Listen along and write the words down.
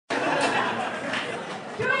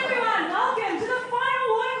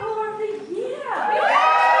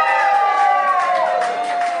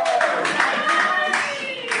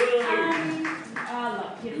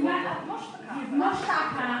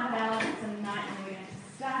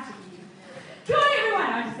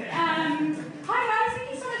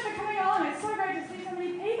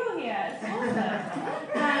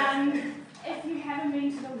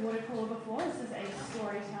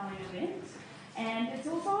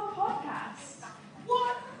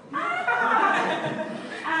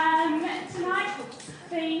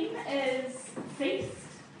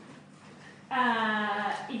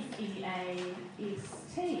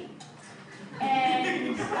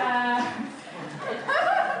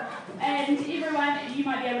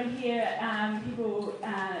able to hear people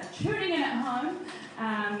tuning in at home,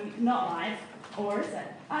 not live, or is it?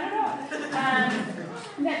 I don't know.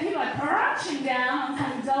 That people are crunching down on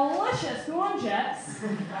some delicious corn chips.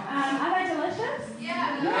 Are they delicious?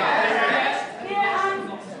 Yeah.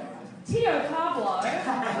 Yeah. Tio Pablo,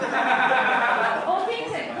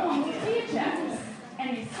 authentic corn tortilla chips, and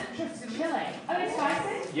their citrus chili. Are they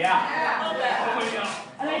spicy? Yeah.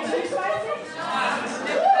 Are they too spicy?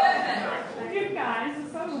 You guys are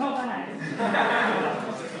so well behaved.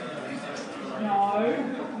 No.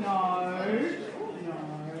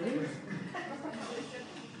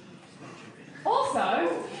 Also,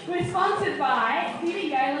 we're sponsored by Phoebe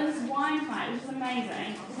Galen's Wine Fight, which is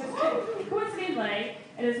amazing. Because coincidentally,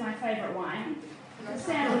 it is my favourite wine. The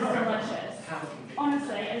sandal is delicious.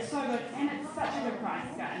 Honestly, it's so good, and it's such a good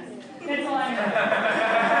price, guys. That's all I know.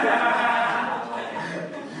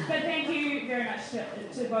 But thank you very much to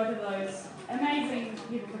both of those amazing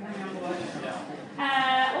people for coming on board.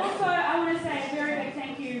 Also, I want to say a very big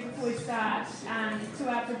thank you before we start to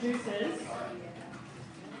our producers.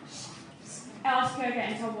 Alice Kirker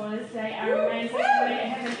and Todd Waters. They are amazing. They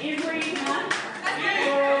happen every month.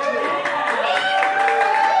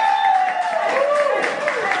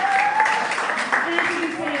 And as you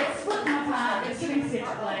can see, it's split them apart. They're sitting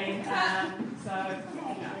separately.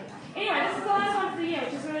 Anyway, this is the last one for the year,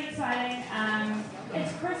 which is really exciting.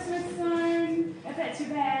 It's Christmas soon, if that's your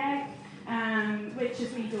bag, which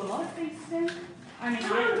is we do a lot of feasting. I mean,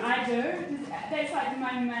 I do. That's like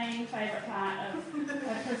my main favourite part of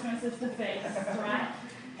Christmas is the feast, right?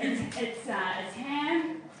 It's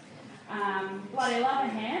ham. Bloody love a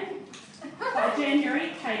ham. By January,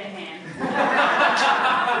 hate a ham.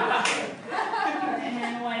 Keep that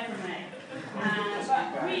ham away from me.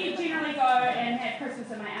 But we generally go and have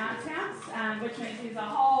Christmas at my aunt's house, which means there's a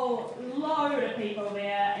whole load of people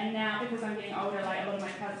there. And now, because I'm getting older, like a lot of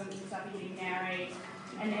my cousins and stuff are getting married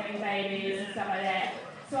and having babies and stuff like that.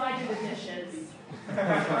 So I do the dishes. Quite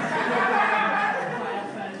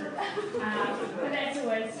often. But that's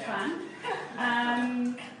always fun.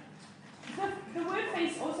 The word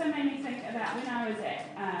feast also made me think about when I was at,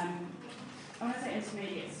 I want to say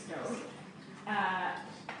intermediate school,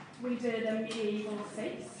 we did a medieval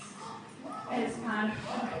feast as part of,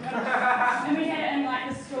 and we had it in like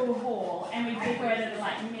the school hall, and we decorated it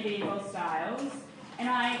like medieval styles, and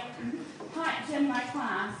I piped in my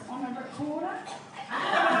class on a recorder.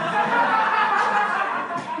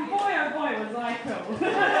 Boy, oh boy, was I cool. I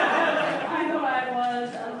thought I was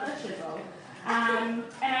delicious. And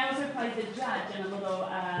I also played the judge in a little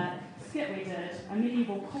skit we did, a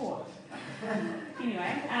medieval court.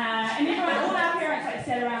 Anyway, and everyone, all our parents like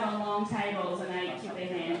sat around on long tables and they ate with their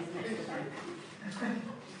hands and that sort of thing.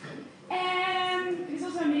 And there's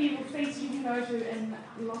also a medieval feast you can go to in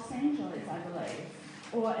Los Angeles, I believe,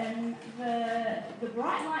 or in the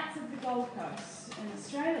bright lights of the Gold Coast in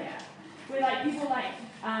Australia, where like people like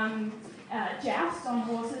joust on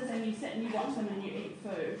horses and you sit and you watch them and you eat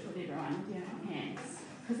food with everyone with your hands,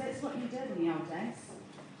 because that's what you did in the old days.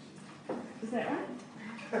 Is that right?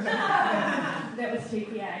 That was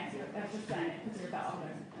GPA. I was just saying it because you're about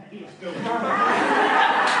older. Anyway.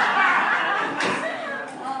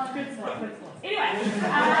 Good spot. Anyway.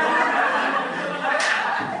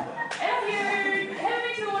 If you haven't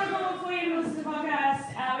been to the waterfall before you listen to the podcast,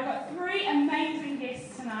 we've got 3 amazing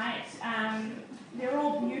guests tonight. They're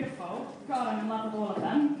all beautiful. God, I'm in love with all of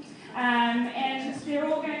them. And they're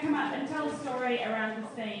all going to come up and tell a story around the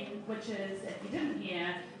theme, which is, if you didn't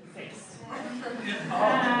hear, feast.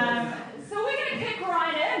 So we're going to kick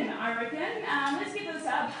right in, I reckon. Let's get this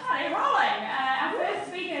party rolling. Our first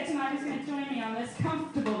speaker tonight is going to join me on this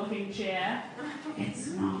comfortable-looking chair. It's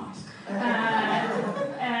not.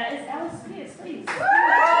 It's Akld FEAST, please.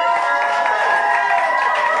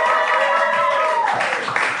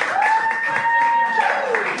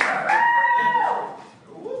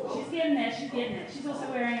 She's getting there. She's also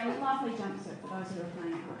wearing a lovely jumpsuit for those who are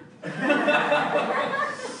playing at home.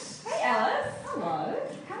 Hey Alice. Hello.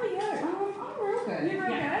 How are you? I'm real good. You're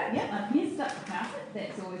real good? Yep, I've messed up the carpet.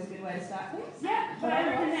 That's always a good way to start things. Yeah, but I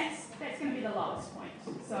reckon that's going to be the lowest point.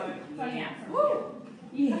 So, funny out from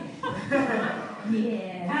Yeah.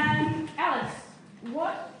 Yeah. Alice,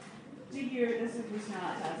 what do you, this is a question I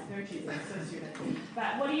like to ask, very cheesy, so stupid,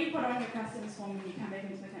 but what do you put on your customs form when you come back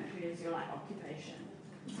into the country as your, occupation?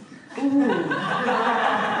 Ooh.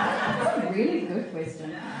 That's a really good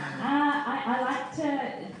question. I like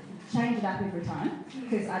to change it up every time,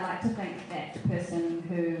 because I like to think that the person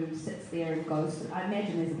who sits there and goes through, I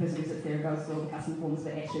imagine there's a person who sits there and goes through all the custom forms,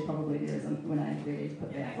 but actually probably there isn't when I really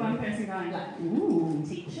put that. One person going, ooh,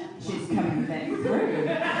 teacher, she's coming back through.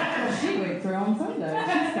 She went through on Sunday.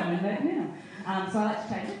 She's right now. So I like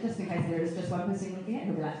to change it just in case there is just one person looking at it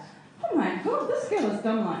who'll be like, oh my god, this girl has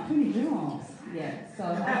done like 20 jobs. Yeah, so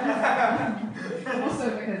also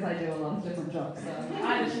because I do a lot of different jobs. So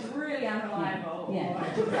either she's really unreliable or yeah, got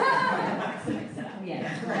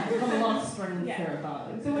a lot of strings to her bow.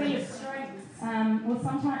 So what are your strengths? Well,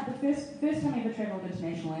 sometimes the first time I ever travelled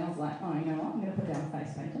internationally, I was like, oh, you know what? I'm going to put down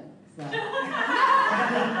face painter. So,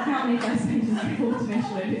 how many face painters people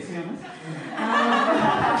internationally? Let's be honest.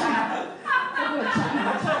 I'll do a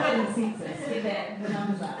chuck in the census, get the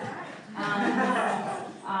numbers up.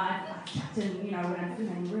 I chucked in, you know, when I'm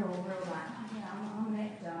feeling real like, oh yeah, I'm an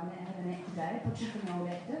actor, I'm going to have an actor day. Put you in the old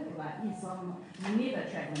actor. They're like, yes, I'm never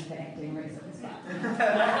travelling for acting reasons,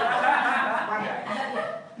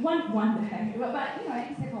 but one day. But you know,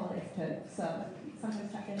 actors have holidays too, so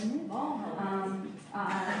sometimes chuck that in there.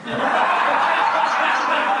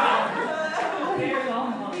 Very long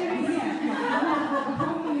holidays. A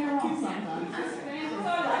whole year off sometimes.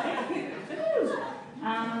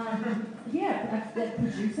 The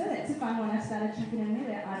producer, that's a fun one I started chucking in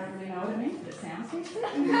there. I don't really know what it means, but it sounds sexy.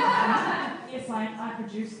 Yes, I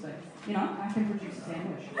produce things. You know, I can produce a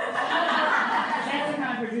sandwich. That's the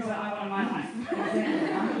kind of producer I want in my life. Exactly.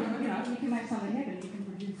 You know, you can make something happen, you can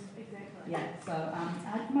produce. Exactly. Yeah, so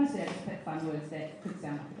mostly I just pick fun words that could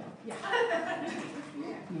sound like a dog.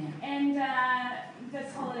 Yeah. And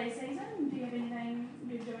this holiday season, do you have anything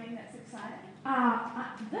you're doing that's exciting?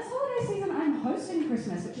 This holiday season I'm hosting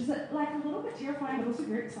Christmas, which is like a little bit terrifying but also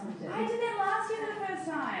very exciting. I did that last year for the first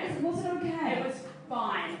time. Was it okay? It was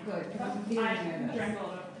fine. Good. I drank a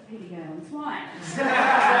lot of Peter Gallon's wine.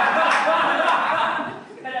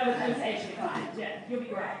 But it was actually fine. Yeah, you'll be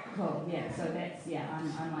great. Cool, yeah, so that's,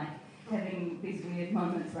 I'm like having these weird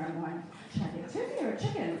moments where I'm going, should I get a turkey or a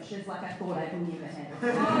chicken? Which is like I thought I'd never had.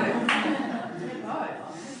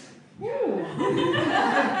 Ooh.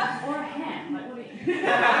 Or a ham, like what do you...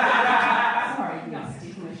 Sorry, yes,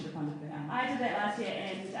 definitely should have funded that. I did that last year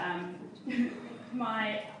and my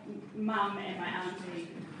mum and my auntie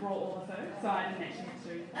brought all the food, so I didn't actually have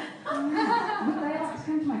to... Would they like to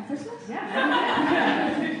come to my Christmas? Yeah.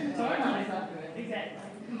 Totally. Exactly.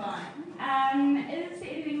 Combined. Is there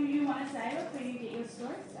anything you want to say before you get your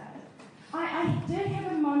story started? I did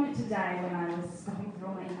have a moment today when I was going through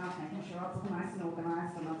all my emails, making sure I was all nice and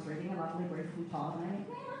organised, and I was reading a lovely brief from Todd, and I went,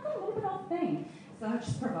 man, I've got a little bit off thing. So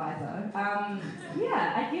just proviso. I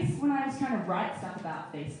guess when I was trying to write stuff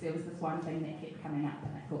about FEAST, there was this one thing that kept coming up,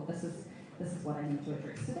 and I thought, this is what I need to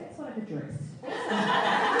address. So that's what I've addressed. I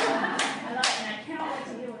like it, and I cannot wait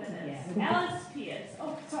to hear what it is. Yeah. Alice Pierce.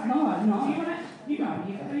 Oh, sorry. No. Do you want to... You go.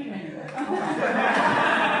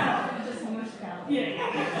 Just almost Alice.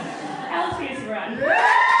 Yeah. Alice Pierce, everyone.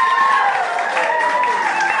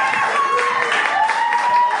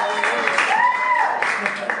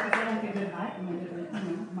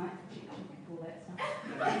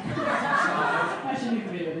 I shouldn't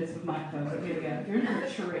even be with this with microphones, but here we go. You're in for a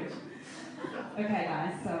treat. Okay,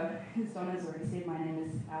 guys, so as Donna's already said, my name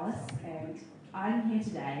is Alice, and I'm here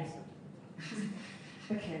today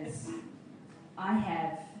because I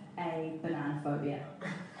have a banana phobia.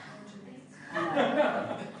 I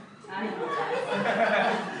know.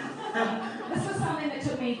 This was something that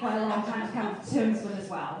took me quite a long time to come to terms with as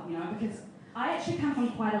well, you know, because I actually come from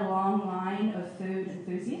quite a long line of food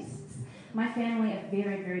enthusiasts. My family are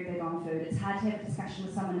very, very big on food. It's hard to have a discussion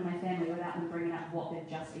with someone in my family without them bringing up what they've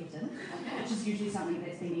just eaten, which is usually something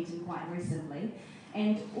that's been eaten quite recently.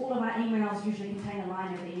 And all of our emails usually contain a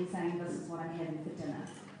line at the end saying, this is what I'm having for dinner.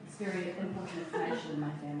 It's very important information in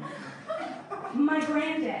my family. My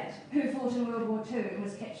granddad, who fought in World War II and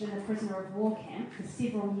was captured in a prisoner of war camp for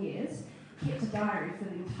several years, kept a diary for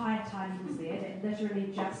the entire time he was there that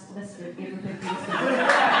literally just listed everything he was doing.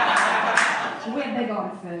 We're big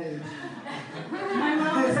on food. My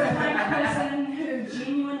mum is the kind of person who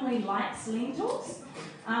genuinely likes lentils.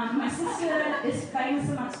 My sister is famous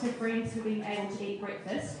amongst her friends for being able to eat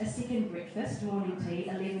breakfast, a second breakfast, morning tea,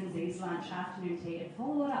 11's, lunch, afternoon tea, and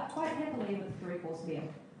follow it up quite happily with a 3-course meal.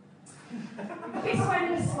 The best way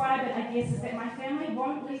to describe it, I guess, is that my family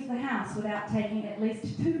won't leave the house without taking at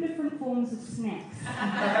least 2 different forms of snacks.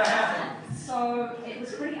 So it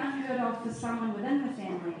was pretty unheard of for someone within the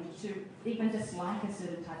family to even dislike a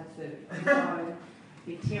certain type of food, so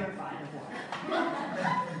be terrified of it.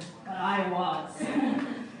 But I was.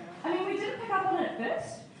 I mean, we didn't pick up on it at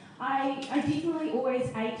first. I definitely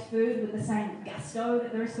always ate food with the same gusto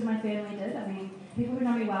that the rest of my family did. I mean, people who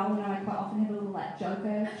know me well know I quite often have a little like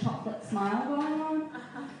Joker chocolate smile going on.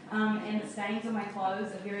 And the stains on my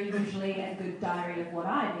clothes are very usually a good diary of what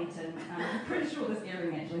I've eaten. I'm pretty sure this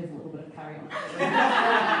earring actually has a little bit of curry on it. Tuck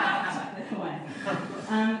that away.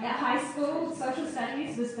 At high school, social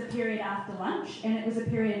studies was the period after lunch, and it was a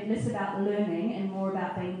period less about learning and more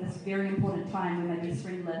about being this very important time when my best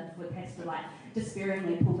friend lived would have to like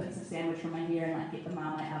despairingly pull bits of sandwich from my hair and like get the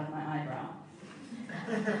marmite out of my eyebrow.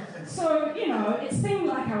 So, you know, it seemed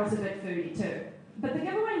like I was a bit foodie too. But the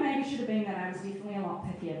giveaway maybe should have been that I was definitely a lot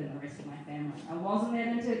pickier than the rest of my family. I wasn't that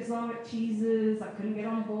into exotic cheeses, I couldn't get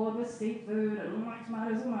on board with seafood, I didn't like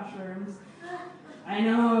tomatoes or mushrooms. I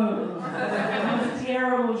know, I was a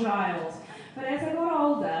terrible child. But as I got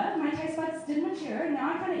older, my taste buds did mature, and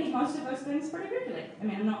now I kind of eat most of those things pretty regularly. I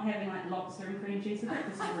mean, I'm not having like lobster and cream cheese for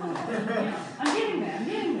breakfast every morning. You know, I'm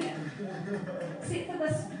getting there. Except for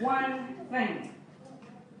this one thing.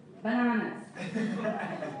 Bananas.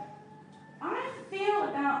 I feel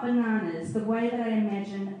about bananas the way that I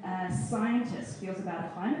imagine a scientist feels about a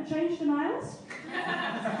climate change denialist.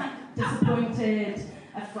 Disappointed,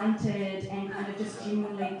 affronted, and kind of just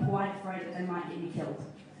genuinely quite afraid that they might get me killed.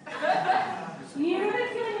 You know that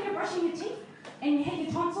feeling when you're brushing your teeth and you hit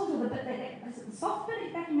your tonsils or the bit that soft bit at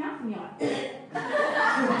the back of your mouth and you're like,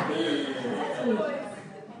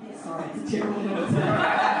 sorry, it's a terrible noise.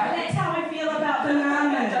 That's how I feel about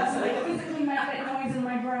bananas. They physically make that noise in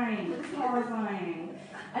my brain. It's horrifying.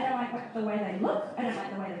 I don't like the way they look, I don't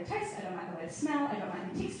like the way they taste, I don't like the way they smell, I don't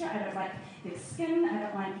like the texture, I don't like their skin, I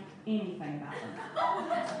don't like anything about them.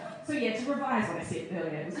 So yeah, to revise what I said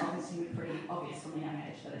earlier, it was obviously pretty obvious from a young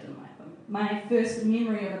age that I didn't like them. My first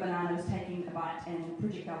memory of a banana was taking a bite and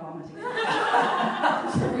projectile vomiting.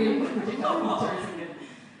 It's a really good projectile vomiter, is a good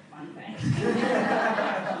fun fact.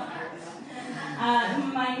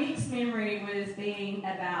 My next memory was being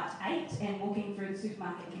about 8 and walking through the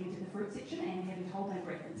supermarket and getting to the fruit section and having to hold my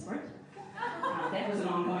breath and sprint. That was an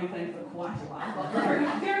ongoing thing for quite a while. Got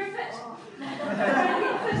very fit.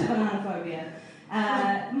 Very fit of banana phobia.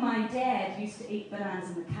 My dad used to eat bananas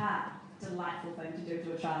in the car. Delightful thing to do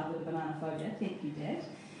to a child with a banana phobia. Thank you, Dad.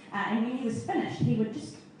 And when he was finished, he would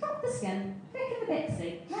just drop the skin back in the back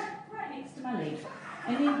seat, right next to my leg.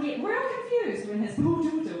 And then get real confused when his poor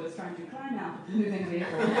daughter was trying to climb out of the moving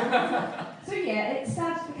vehicle. So yeah, it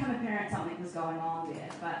started to become apparent something was going on there.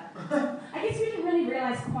 But I guess we didn't really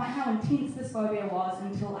realise quite how intense this phobia was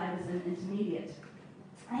until I was in intermediate.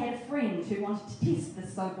 I had a friend who wanted to test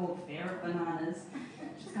this so-called fear of bananas,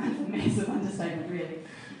 which is kind of a massive understatement, really.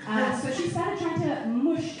 So she started trying to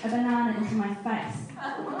mush a banana into my face.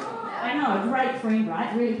 I know, a great friend,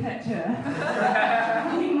 right? Really picked her.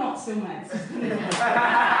 Probably not still mates. And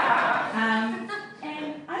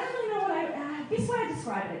I don't really know what best way I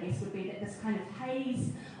describe it, I guess, would be that this kind of haze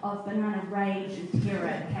of banana rage and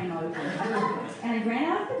terror came over me. And I ran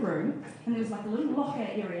out of the room, and there was like a little locker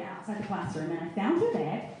area outside the classroom, and I found her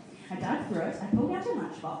bag, I dug through it, I pulled out her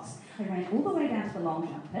lunchbox, I ran all the way down to the long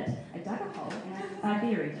jump pit, I dug a hole, and I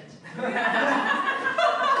buried it.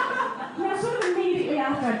 Now, sort of immediately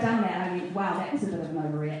after I'd done that, I went, wow, that was a bit of an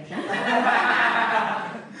overreaction.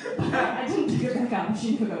 I didn't dig it back up,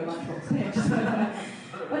 she never got a lunchbox.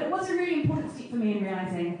 But it was a really important step for me in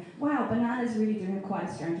realising, wow, bananas really do have quite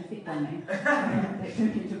a strange effect on me. They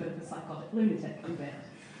turned me into a bit of a psychotic lunatic, in fact.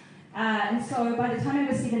 And so by the time I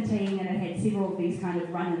was 17 and I had several of these kind of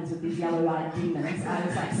run-ins with these yellow-eyed demons, I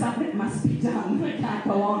was like, something must be done. I can't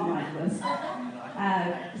go on like this.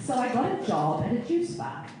 So I got a job at a juice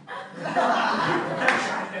bar.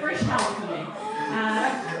 Fresh help for me.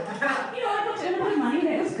 I got to earn a bit of money,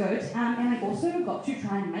 that was good. And I also got to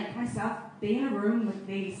try and make myself be in a room with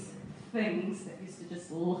these things that used to just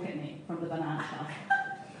look at me from the banana shelf.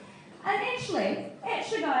 And actually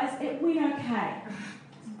guys, it went okay.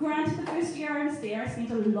 Granted, the first year I was there, I spent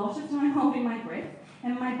a lot of time holding my breath,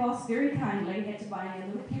 and my boss very kindly had to buy me a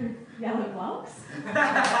little pair of yellow gloves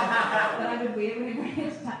that I would wear whenever I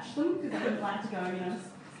had to touch them, because I didn't like to go,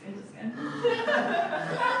 skin to skin.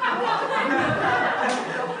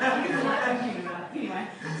 Anyway,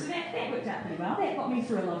 so that worked out pretty well. That got me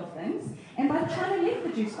through a lot of things. And by the time I left the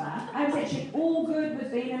juice bar, I was actually all good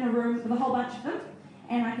with being in a room with a whole bunch of them,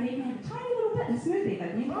 and I could even have a tiny little bit of smoothie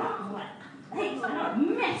that went up. Hey,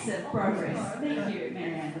 massive progress. Thank you,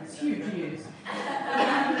 Marianne. That's huge news.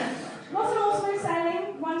 Wasn't all smooth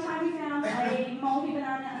sailing. One time we found a mouldy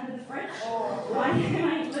banana under the fridge.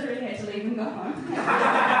 I literally had to leave and go home.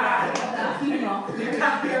 Afternoon off.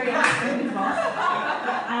 Very unexpected boss.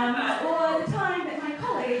 Or the time that my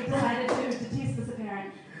colleague decided to test this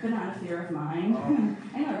apparent banana fear of mine.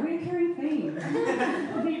 I know, recurring theme.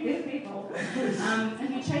 Good people.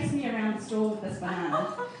 And he chased me around the store with this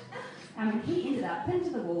banana. He ended up pinned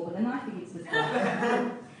to the wall with a knife against his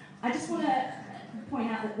throat. I just want to point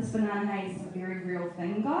out that this banana haze is a very real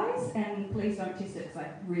thing, guys, and please don't test it because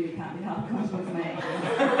I really can't be held accountable with me.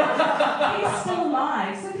 He's still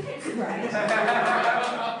alive, so that's great.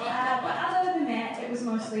 But other than that, it was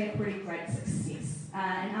mostly a pretty great success.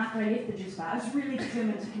 And after I left the juice bar, I was really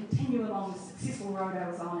determined to continue along the successful road I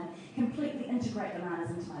was on and completely integrate bananas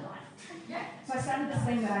into my life. Yeah. So I started this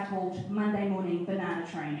thing that I called Monday morning banana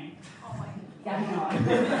training. Oh my God. Yeah,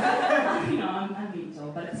 I know, I'm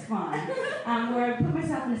mental, but it's fine. Where I put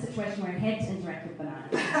myself in a situation where I had to interact with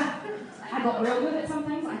bananas. I got real good at some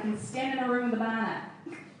things. I can stand in a room with a banana.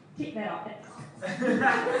 Keep that up.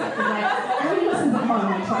 Nobody listens at home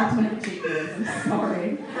when I try to make a cheap noise. I'm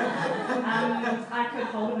sorry. I could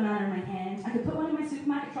hold a banana in my hand. I could put one in my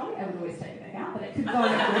supermarket trolley. I would always take it back out, but it could go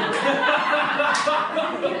everywhere. I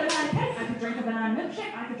could eat a banana cake. I could drink a banana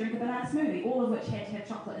milkshake. I could drink a banana smoothie, all of which had to have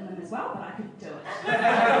chocolate in them as well, but I could do it.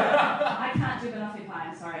 I can't do banoffee pie.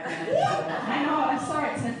 I'm sorry. I know. I'm sorry.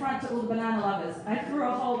 It's an affront to all the banana lovers. I threw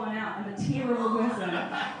a whole one out. I'm a terrible person.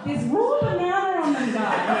 There's raw banana on them,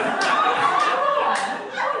 guys.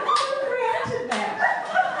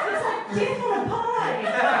 Death on a pie!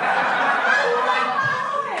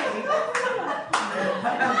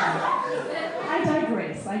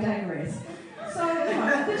 I digress. So,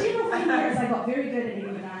 the general thing here is I got very good at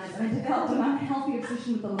eating bananas and I developed an unhealthy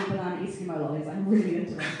obsession with the little banana Eskimo lollies. I'm really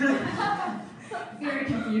into them. Very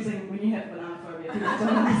confusing when you have banana phobia, people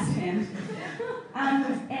don't understand.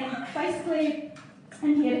 And basically,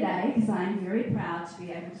 I'm here today because I'm very proud to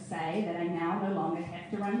be able to say that I now no longer have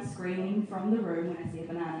to run screaming from the room when I see a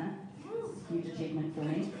banana. Huge achievement for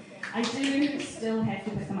me. I do still have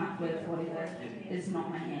to pick them up with whatever is not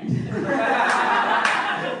my hand.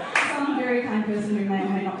 Some very kind person who may or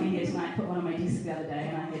may not be here tonight put one on my desk the other day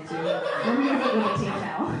and I had to remove it with a tea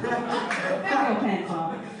towel. Real pants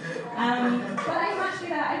on. But I'm much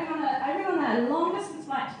better. I went on a long distance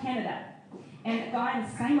flight to Canada. And a guy in the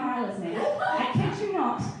same aisle as me, I kid you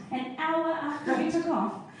not, an hour after we took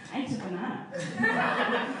off, ate a banana.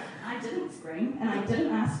 I didn't scream, and I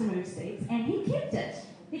didn't ask to move seats, and he kept it.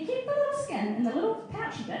 He kept the little skin in the little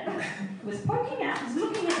pouch of it, was poking out, was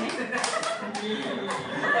looking at me.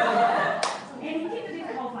 And he kept it there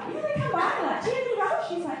the whole flight. You know, they come by, they're like, do you have any rubbish?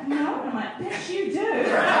 She's like, no. And I'm like, bitch, you do.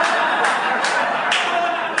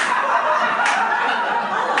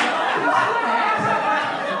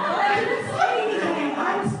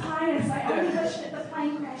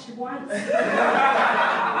 Once.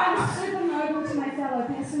 I'm super noble to my fellow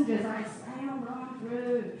passengers. I sailed on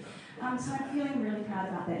through. So I'm feeling really proud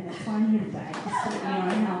about that, and that's why I'm here today. Just to let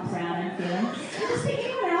you know how proud I'm feeling. And just to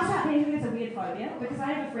anyone else out there who has a weird phobia, because I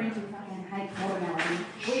have a friend who fucking hates watermelon.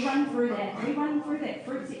 We run through that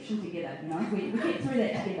fruit section together, you know. We get through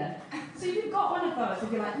that together. So if you've got one of those,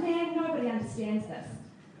 if you're like, man, nobody understands this,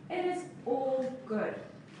 it is all good.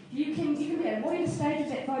 You can be at whatever stage of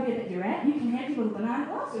that phobia that you're at. You can have your little banana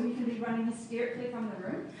glass, or you can be running hysterically from the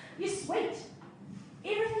room. You're sweet.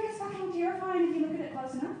 Everything is fucking terrifying if you look at it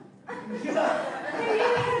close enough. Have you ever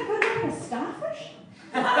had a good look at a starfish?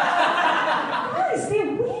 Guys,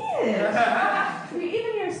 they're weird. If you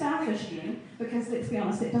ever hear a starfish again, because let's be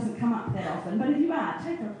honest, it doesn't come up that often, but if you are,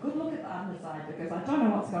 take a good look at the underside, because I don't know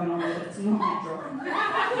what's going on there, but it's not natural.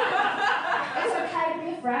 It's okay to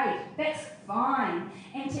be afraid. That's fine.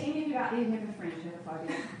 And to any of you out there who have a friend who have a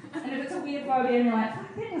phobia, and if it's a weird phobia and you're like,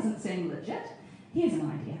 fuck, that doesn't seem legit, here's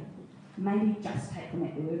an idea. Maybe just take them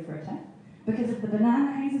at their word for a take. Because if the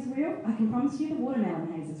banana haze is real, I can promise you the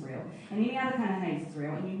watermelon haze is real. And any other kind of haze is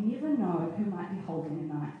real, and you never know who might be holding a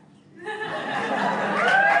knife.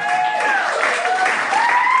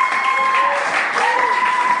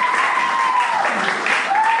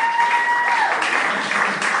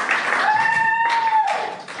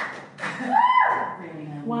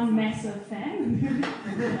 One massive fan.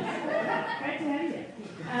 Great to have you.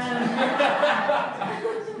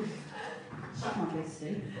 She's my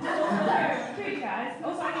bestie. For you guys.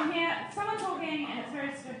 Also, I can hear someone talking and it's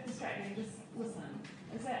very distracting. Just listen.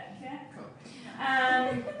 Is that fair? Cool.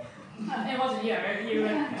 It wasn't you. You were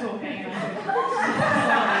talking and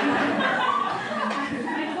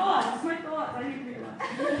my thoughts. I didn't realize.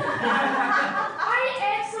 I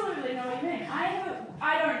absolutely know what you mean.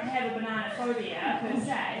 I don't have a banana phobia per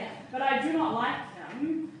se, but I do not like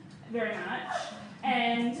them very much.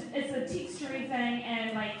 And it's a textury thing,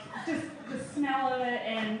 and like just the smell of it,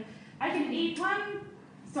 and I can eat one,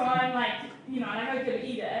 so I'm like, you know, I go to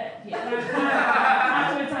eat it. Yeah. But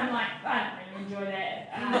afterwards, I'm like, I don't really enjoy that.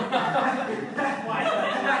 Why do I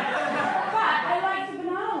enjoy that? But I like the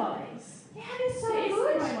banana lollies. Yeah, they're so the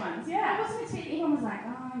good. Eskimo ones, yeah. I wasn't expecting anyone was like, oh,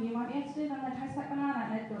 you won't be able to do them, they taste like banana.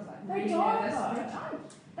 And it was like, They really don't, nervous. though. They don't.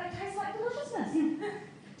 They taste like deliciousness.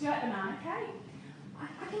 like banana cake?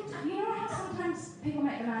 You know how sometimes people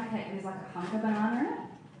make banana cake and there's like a hunk of banana in it?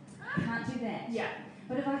 Can't do that. Yeah.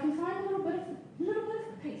 But if I can find a little bit of the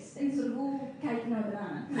piece that's sort of all cake, no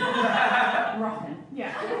banana, rockin'.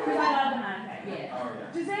 Yeah, because I love banana cake. Yeah. Oh,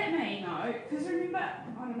 yeah. Does that mean, though, because remember, I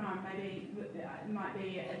don't know, maybe it might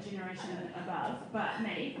be a generation above, but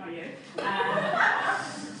me, not you.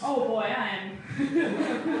 Oh boy, I am.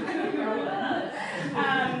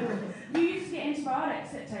 You used to get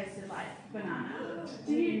antibiotics that tasted like banana.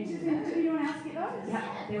 Did anyone else get those?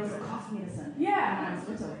 Yeah, there was a cough medicine. Yeah. When I was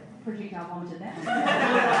little. Projectile vomited that.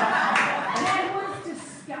 That was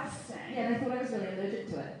disgusting. Yeah, they thought I was really allergic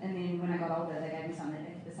to it. And then when I got older, they gave me something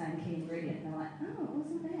that had the same key ingredient. And they're like, oh, it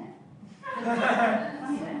wasn't bad.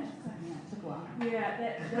 Funny that. Yeah, it took a while. Yeah,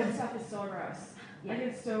 that stuff is so gross. Yeah. I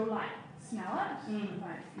can still, like, smell it.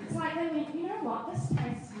 Like, It's like they went, you know what, this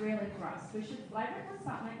tastes really gross. We should flavour it with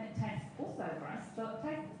something that tastes also gross, so it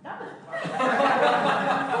tastes double gross.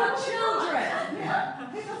 For children! Yeah.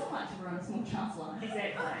 Who doesn't like to ruin a small child's life?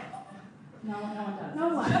 exactly. No one does. No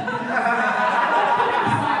one.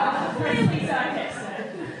 Really sarcastic.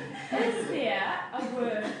 Is there a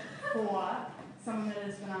word for someone that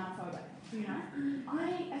is banana phobic? Do you know?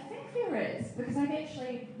 I think there is, because I've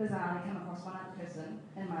actually bizarrely come across one other person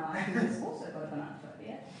in my life who has also got a banana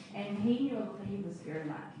phobia, and he was very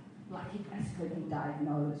like he'd basically been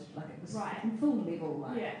diagnosed, like it was Right. in full level,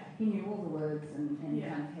 like Yeah. he knew all the words and Yeah.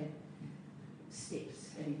 kind of had steps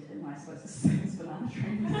that he did. Am I supposed to say his banana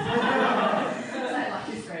training? It's like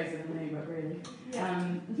he's crazier than me, but really.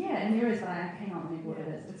 Yeah. And there is, but I cannot remember what it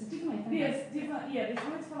is. It's definitely a thing. There's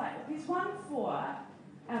words for like, there's one for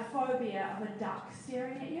a phobia of a duck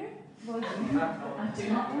staring at you. I do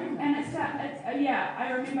not remember. And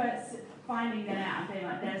I remember finding that out and being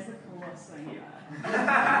like, that's the coolest thing ever.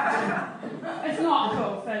 It's not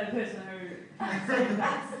cool for the person who can't see the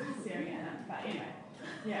ducks staring at them, but anyway,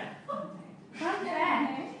 yeah. Fun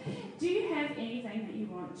fact. Do you have anything that you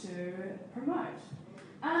want to promote?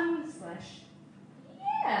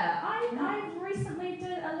 Yeah, I recently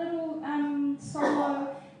did a little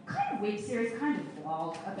solo kind of web series, kind of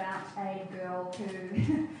vlog about a girl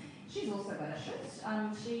who, she's also got issues.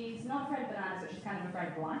 She's not afraid of bananas, but she's kind of afraid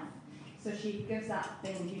of life. So she gives up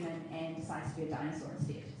being human and decides to be a dinosaur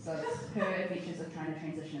instead. So it's her adventures of trying to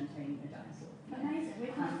transition into being a dinosaur. Amazing.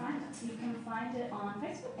 Where can you find it? You can find it on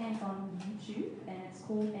Facebook and on YouTube, and it's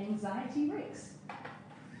called Anxiety Rex.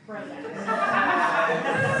 Brilliant.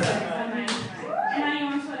 Amazing. And are you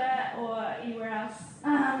on Twitter or anywhere else?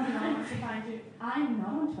 To find you? I'm not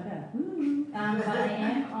on Twitter, but I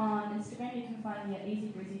am on Instagram. You can find me at Easy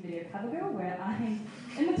Breezy Video Cover Girl, where I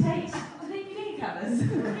imitate the DVD covers.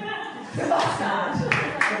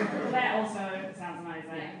 That also sounds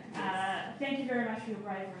amazing. Thank you very much for your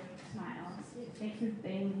bravery tonight, Alex. Thank you for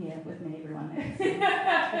being here with me, everyone. I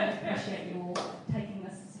appreciate you all taking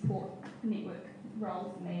this support network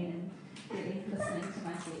role for me and really listening to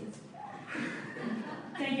my fears.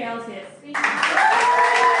 Thank you, Alex. Yes. Thank you.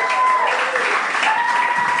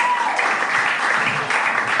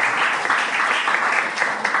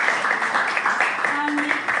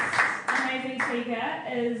 Amazing speaker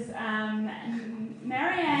is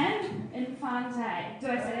Marianne Infante. Did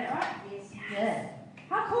I say that right? Yes, you did.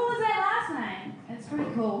 How cool is that last name? It's pretty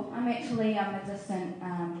cool. I'm actually a distant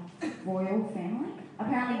royal family.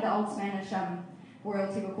 Apparently the old Spanish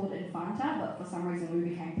royalty were called Infanta, but for some reason we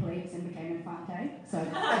became plebes and became Infante. So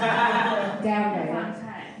downgraded.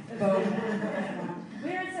 Infante. Boom.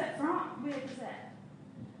 Where is it from? Where is it?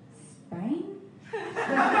 Spain?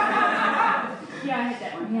 Yeah, I had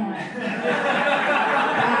that one. Yeah.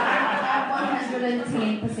 I'm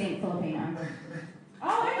 110% Filipino.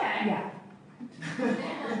 Oh, okay. Yeah.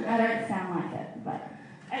 I don't sound like it, but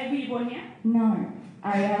Were you born here? no. I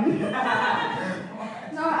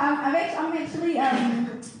I'm actually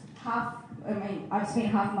half. I mean, I've spent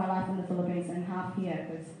half of my life in the Philippines and half here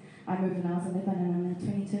because I moved when I was 11 and I'm now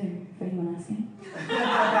 22. For anyone asking?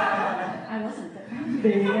 I wasn't. But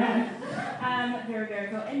there you go. Very, very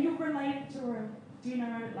cool. And you're related to her? Do you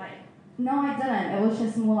know, like? No, I didn't. It was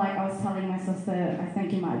just more like I was telling my sister, I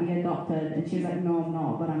think you might be adopted, and she was like, no, I'm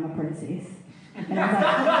not, but I'm a princess. And I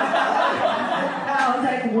was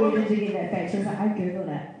like, where did you get that fact? She was like, I googled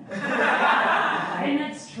it. And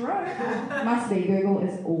it's true. Must be, Google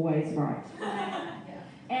is always right.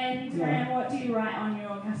 And Marianne, what do you write on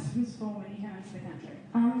your customs form when you come into the country?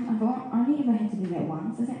 I've only ever had to do that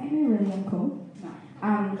once. Does that make me really uncool? No.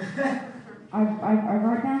 I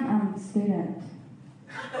wrote down student.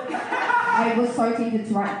 I was so tempted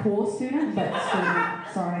to write poor student, but student.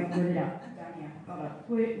 Sorry, read it out. Down here. Got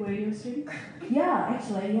Were you a student? Yeah,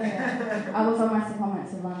 actually, yeah. I was on my secondment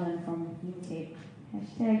to London from UT.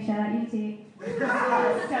 Hashtag shout out UT.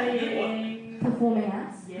 Studying Performing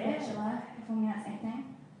arts. Yeah. Bachelor, performing arts acting.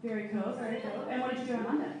 Very cool, very cool. And what did you do in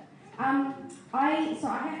London? I'm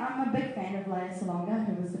a big fan of Leia Salonga,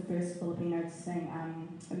 who was the first Filipino to sing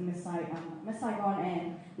in Miss Saigon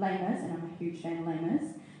and Les Mis, and I'm a huge fan of Les Mis.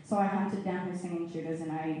 So I hunted down her singing tutors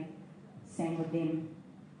and I sang with them.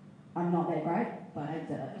 I'm not that great, but I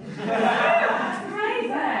did it. That's crazy!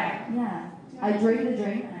 Yeah. I dreamed the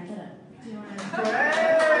dream and I did it. Do you want to...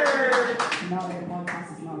 No, the podcast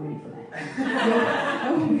is not ready for that.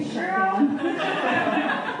 You'll be shut down.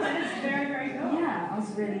 That is very, very cool. Yeah, I was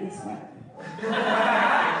really desperate.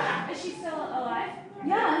 Is she still alive?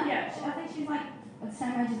 Yeah, Yeah. I think she's like the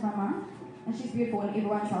same age as my mum, and she's beautiful. And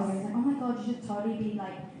everyone tells me, like, "Oh my God, you should totally be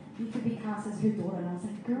like, you could be cast as her daughter." And I was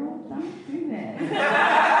like, "Girl, don't do that."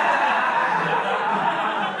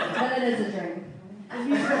 But it is a dream.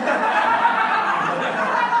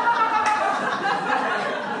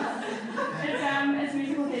 Is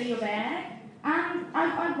musical theatre your bag?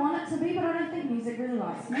 I want it to be, but I don't think music really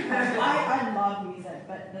likes me. I love music,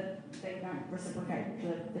 but they don't reciprocate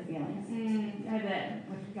the feelings. I bet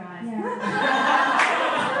with guys. Yeah.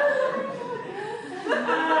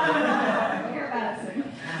 Hear about it soon.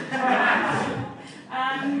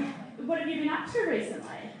 What have you been up to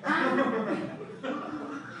recently?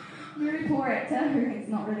 Very poor actor who is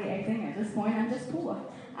not really acting at this point. I'm just poor.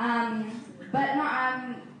 But no,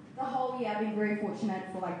 the whole year I've been very fortunate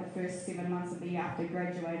for like the first 7 months of the year after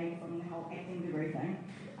graduating from the whole acting degree thing.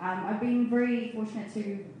 I've been very fortunate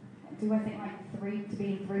to do, I think, to be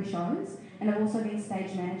in 3 shows, and I've also been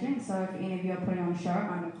stage managing. So if any of you are putting on a show,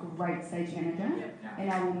 I'm a great stage manager,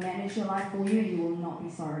 and I will manage your life for you, and you will not be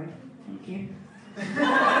sorry. Thank you.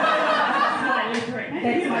 Slightly correct.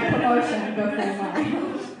 That's my promotion before my.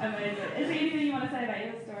 Amazing. Is there anything you want to say about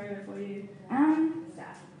your story before you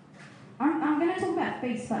start? I'm going to talk about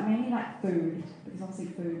feast, but mainly like food, because obviously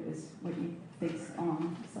food is what you feast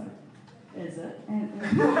on. So, is it?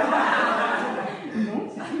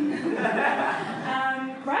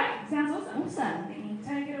 Great. Sounds awesome. Awesome. Then you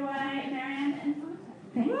take it away, Marianne and Philippa.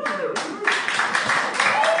 Thank you.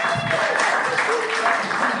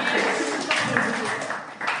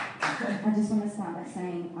 I just want to start by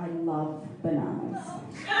saying I love bananas.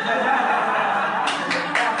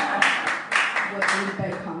 With a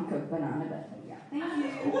big hunk of banana, but yeah. Thank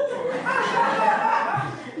you.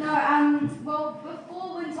 No, well, before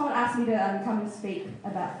when Todd asked me to come and speak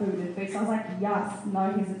about food and feast, I was like, yes,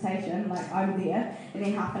 no hesitation, like I'm there. And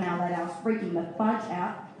then half an hour later, I was freaking the fudge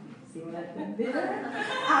out. See what I did there?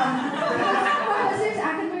 Because I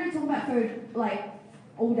can literally talk about food like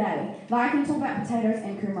all day. Like I can talk about potatoes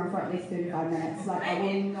and kumara for at least 35 minutes. Like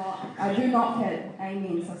I do not kid.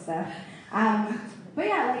 Amen, sister. But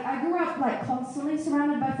yeah, like I grew up like constantly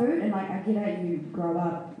surrounded by food, and like I get it, you grow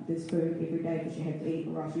up, there's food every day because you have to eat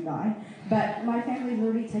or else you die. But my family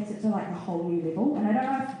literally takes it to like a whole new level, and I don't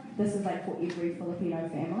know if this is like for every Filipino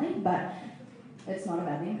family, but it's not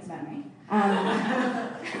about them, it's about me.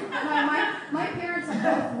 My parents are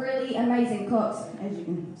both really amazing cooks, as you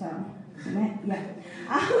can tell. Yeah.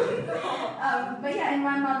 But yeah, and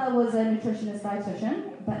my mother was a nutritionist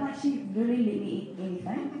dietitian, but like she really let me eat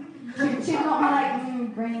anything. She'd not be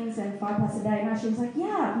like, greens and 5 plus a day. No, she was like,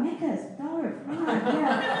 yeah, Macca's, go,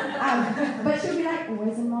 yeah. But she'd be like,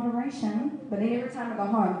 always in moderation. But then every time I go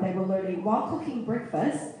home, they will literally, while cooking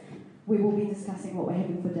breakfast, we will be discussing what we're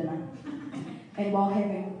having for dinner. And while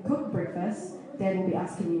having cooked breakfast, Dad will be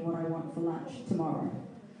asking me what I want for lunch tomorrow.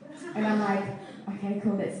 And I'm like, okay,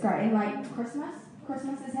 cool, that's great. And like Christmas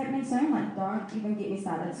is happening soon. Like, don't even get me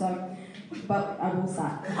started. So, but I will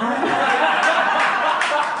start.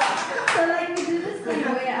 So like we do this thing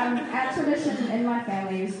where our tradition in my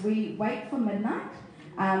family is we wait for midnight.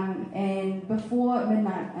 And before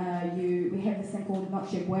midnight, we have this thing called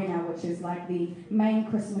Noche Buena, which is like the main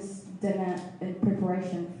Christmas dinner in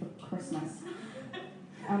preparation for Christmas.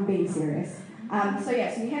 I'm being serious. So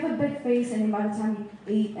you have a big feast, and then by the time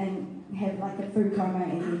you eat and have like a food coma,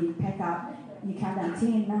 and then you pack up, you count down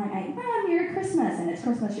 10, 9, 8, Merry Christmas, and it's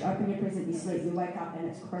Christmas, you open your present, you sleep, you wake up, and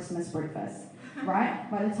it's Christmas breakfast, right?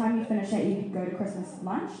 By the time you finish that, you go to Christmas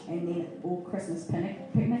lunch, and then or Christmas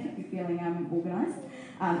picnic if you're feeling organised,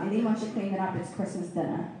 and then once you clean it up, it's Christmas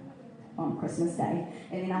dinner on Christmas Day,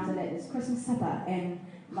 and then after that, it's Christmas supper, and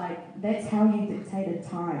like, that's how you dictated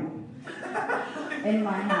time in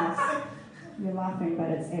my house. You're laughing, but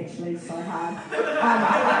it's actually so hard.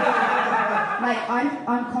 Like,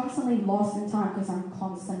 I'm constantly lost in time because I'm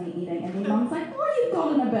constantly eating. And then Mum's like, oh, you've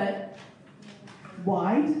gotten a bit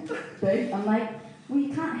wide, big. I'm like, well,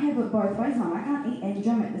 you can't have it both ways, Mum. I can't eat and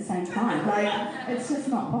gym at the same time. Like, it's just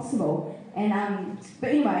not possible. And but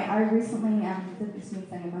anyway, I recently did this new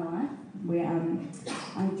thing in my life where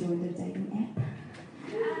I joined a dating app.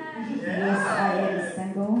 Yes, I am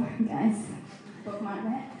single, guys. Bookmark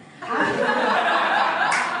that.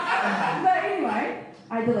 But anyway,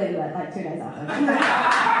 I deleted it like 2 days after.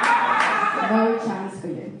 No chance for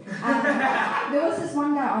you. There was this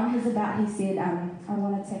one guy on his about, he said, I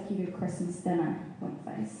want to take you to Christmas dinner, wink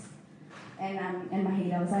face. And in my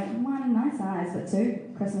head I was like, one, nice eyes, but two,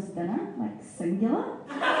 Christmas dinner, like singular?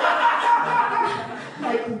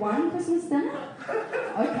 Like one Christmas dinner?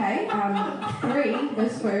 Okay, three,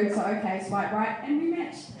 this food, so okay, swipe right, and we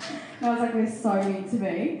matched. And I was like, we're so meant to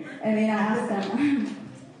be. And then I asked him,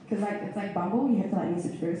 because like it's like Bumble, you have to like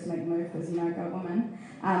message first to make a move, because you know, go woman.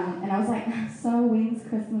 And I was like, so when's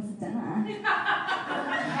Christmas dinner?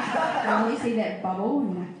 And when you see that bubble,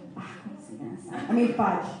 you're like, what's he gonna say? I mean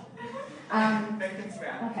fudge.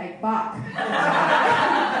 Okay, buck.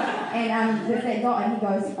 And with that dot, and he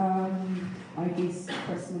goes, I guess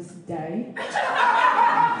Christmas Day.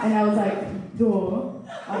 And I was like, duh.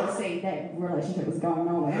 Obviously, that relationship was going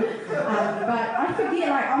nowhere. But I forget,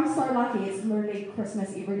 like, I'm so lucky. It's literally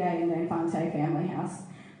Christmas every day in the Infante family house.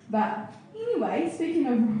 But anyway, speaking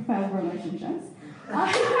of failed relationships,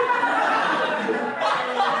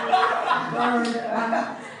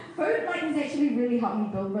 food like has actually really helped me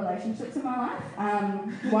build relationships in my life.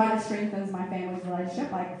 One, it strengthens my family's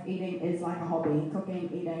relationship. Like eating is like a hobby. Cooking,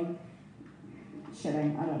 eating,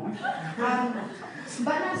 shitting, I don't know.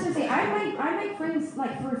 But no, seriously, I make friends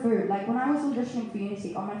like through food. Like when I was auditioning for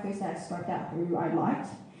Unity, on my first day I scoped out who I liked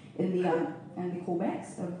in the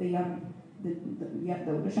callbacks of the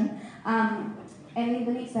audition. And then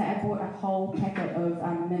the next day I bought a whole packet of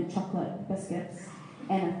mint chocolate biscuits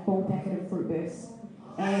and a full packet of fruit bursts.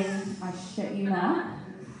 And I shit you not,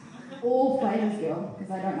 all flavours, girl,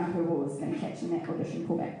 because I don't know who was going to catch in that audition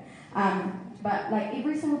callback. But like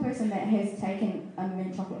every single person that has taken a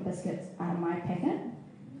mint chocolate biscuits out of my packet,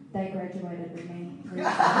 they graduated with me. And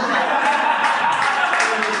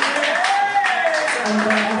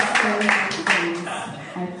they are still my friends.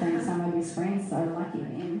 I think some of these friends, so lucky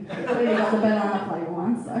them. They clearly got the banana flavour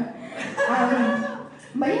one, so.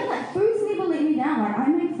 But yeah, like food's never let me down. Like I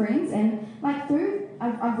make friends, and like food,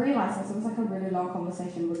 I've realised this. It was like a really long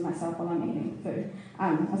conversation with myself while I'm eating food.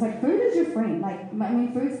 I was like, food is your friend. Like, I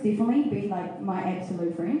mean, food's definitely been like my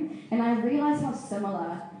absolute friend. And I realised how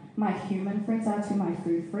similar my human friends are to my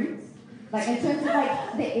food friends. Like in terms of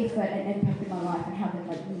like the effort and impact in my life and how they've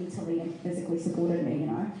like mentally and physically supported me, you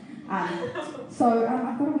know. So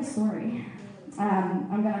I've got a wee story.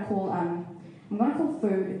 I'm gonna call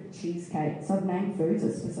food cheesecake. So I've named foods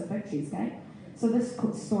a specific cheesecake. So this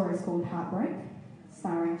story is called Heartbreak,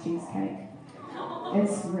 starring cheesecake.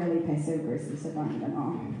 It's really passive aggressive, so don't even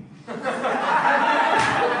know.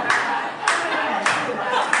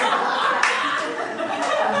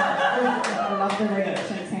 I love the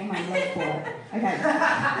reaction team, I live for it. Okay.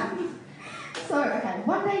 So,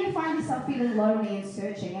 one day you find yourself feeling lonely and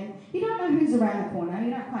searching, and you don't know who's around the corner, you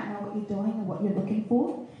don't quite know what you're doing or what you're looking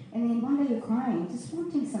for, and then one day you're crying, just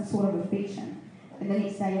wanting some sort of affection. And the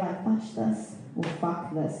next day you're like, fudge this, or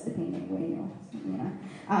fuck this, depending where you're, you know.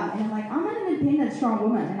 And I'm like, I'm an independent, strong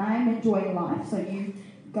woman, and I am enjoying life, so you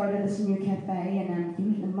go to this new cafe, and you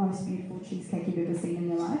eat the most beautiful cheesecake you've ever seen in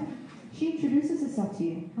your life. She introduces herself to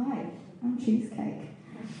you. Hi, I'm Cheesecake.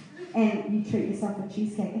 And you treat yourself with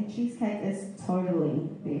cheesecake, and cheesecake is totally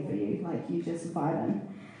there for you, like you just vibe in.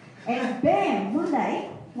 And bam, one day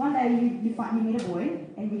you meet a boy,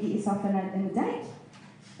 and you get yourself in a date.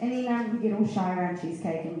 And then you get all shy around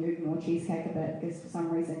cheesecake, and you ignore cheesecake a bit, because for some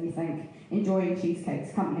reason you think enjoying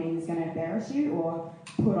cheesecake's company is going to embarrass you, or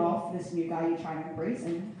put off this new guy you're trying to impress,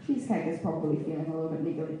 and cheesecake is probably feeling a little bit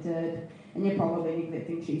neglected, and you're probably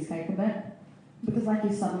neglecting cheesecake a bit. Because like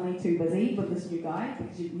you're suddenly too busy with this new guy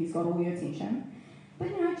because he's got all your attention. But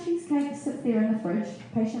you know, cheesecake sits there in the fridge,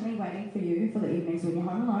 patiently waiting for you for the evenings when you're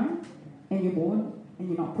home alone and you're bored and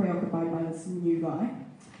you're not preoccupied by this new guy.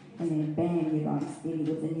 And then bam, you're going steady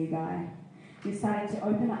with the new guy. You're starting to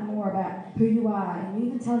open up more about who you are, and you're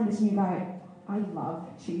even telling this new guy, I love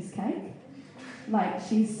cheesecake. Like,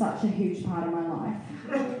 she's such a huge part of my life.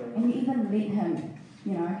 And you even let him,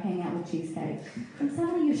 you know, hang out with cheesecake. And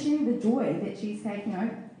suddenly you're sharing the joy that cheesecake, you know,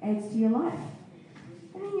 adds to your life.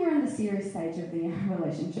 And then you're in the serious stage of the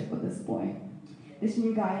relationship with this boy. This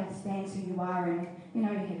new guy understands who you are, and, you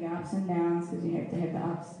know, you have your ups and downs, because you have to have the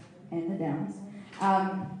ups and the downs.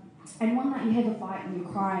 And one night you have a fight and you're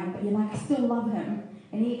crying, but you're like, I still love him.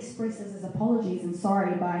 And he expresses his apologies and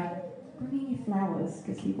sorry by bringing you flowers,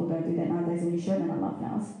 because people don't do that nowadays, and you should, and I love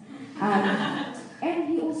flowers. And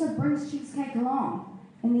he also brings cheesecake along.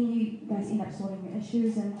 And then you guys end up sorting your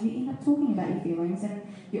issues, and you end up talking about your feelings, and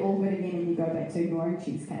you're all good again, and you go back to your own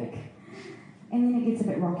cheesecake. And then it gets a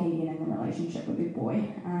bit rocky again in the relationship with your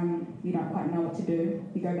boy. You don't quite know what to do.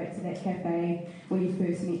 You go back to that cafe where you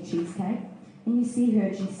first met cheesecake, and you see her,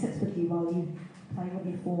 and she sits with you while you play with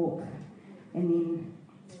your fork. And then,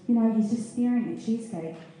 he's just staring at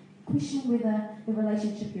cheesecake, questioning whether the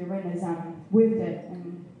relationship you're in is worth it,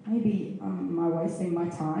 and maybe am I wasting my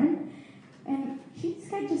time? And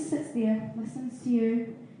cheesecake just sits there, listens to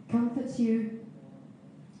you, comforts you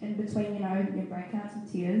in between, your breakouts and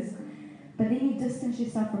tears. But then you distance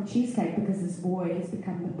yourself from cheesecake because this boy has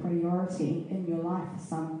become the priority in your life for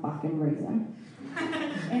some fucking reason.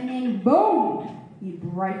 And then boom, you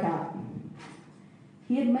break up.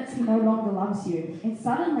 He admits he no longer loves you. And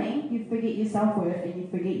suddenly you forget your self-worth and you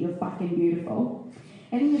forget you're fucking beautiful.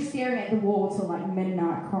 And then you're staring at the wall till like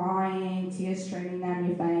midnight, crying, tears streaming down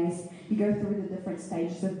your face. You go through the different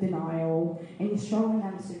stages of denial, and you're strolling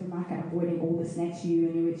down the supermarket avoiding all the snacks you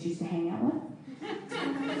and your ex used to hang out with.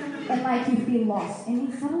 And you feel lost.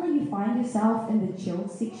 And then suddenly you find yourself in the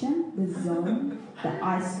chilled section, the zone, the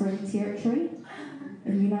ice cream territory.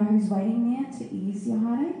 And you know who's waiting there to ease your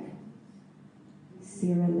heartache?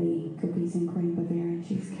 Sarah Lee, cookies and cream Bavarian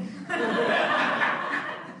cheesecake.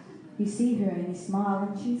 You see her and you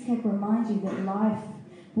smile, and cheesecake reminds you that life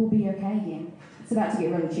will be okay again. It's about to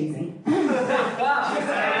get really cheesy.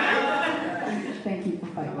 Thank you for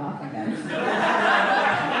fake laughing, guys.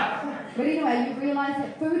 But anyway, you realise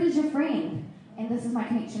that food is your friend. And this is my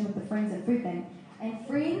connection with the friends and food thing. And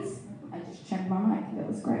friends, I just checked my mic, that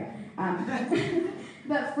was great.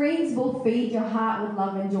 But friends will feed your heart with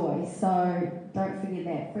love and joy. So don't forget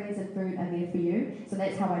that. Friends and food are there for you. So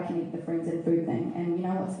that's how I connect the friends and food thing. And you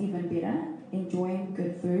know what's even better? Enjoying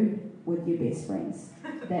good food with your best friends.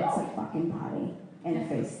 That's a fucking party and a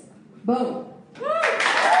feast. Boom.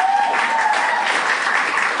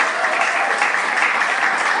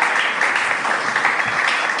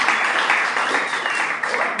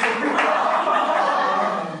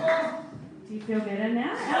 Do you feel better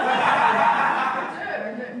now?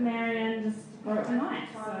 Marianne just broke the mic.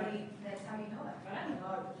 So. That's how you know it.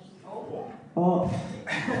 Oh.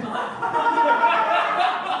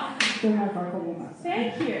 Still my vocal warm-up.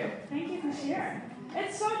 Thank you. Thank you for sharing.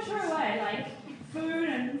 It's so true, like food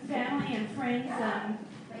and family and friends and...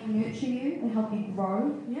 They nurture you, they help you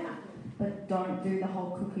grow. Yeah. But don't do the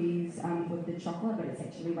whole cookies with the chocolate, but it's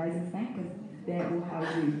actually raisins thing, because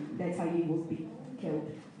that's how you will be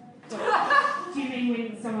killed. Do you mean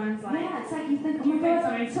when someone's like... Yeah, it's like you think, oh my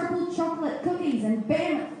god, triple chocolate cookies, and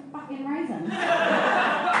bam, it's fucking raisins. Is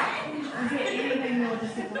there anything more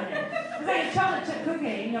disappointing? It's like a chocolate chip cookie,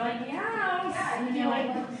 and you're like, yeah, and you're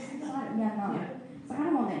like... no. It's like, I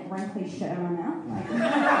don't want that wrinkly shit in my mouth.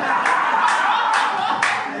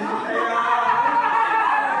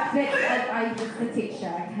 It's the texture,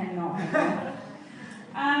 I cannot have it.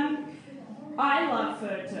 I love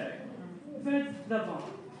food too. Food's the bomb.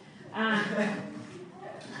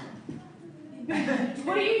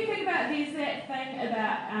 What do you think about, there's that thing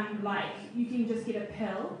about you can just get a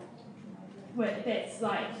pill that's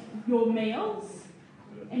like your meals,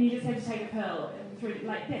 and you just have to take a pill through,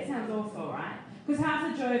 that sounds awful, right? Because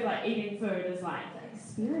half the joy of eating food is the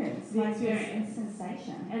experience, experience,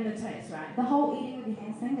 sensation, and the taste, right? The whole eating with your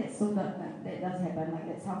hands thing, that does happen.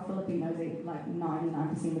 That's how Filipinos eat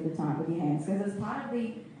 99% of the time with your hands, because it's part of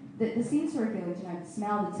the sensory feelings, the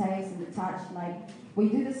smell, the taste, and the touch. We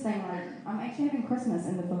do this thing, I'm actually having Christmas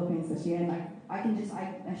in the Philippines this year, and I can just,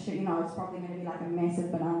 I shit, it's probably going to be a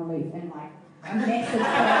massive banana leaf and a massive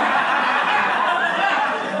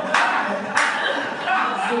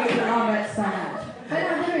we love it so much. But no,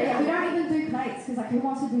 literally, we don't even do plates, because who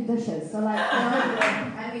wants to do dishes? So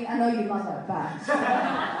I know you love it, but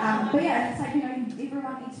yeah, it's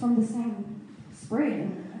everyone eats from the same spread.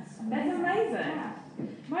 And that's amazing. Yeah.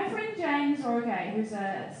 My friend James Roque, who's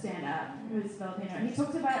a stand-up, who's Filipino, he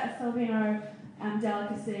talks about a Filipino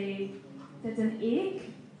delicacy that's an egg.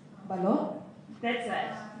 Balot? That's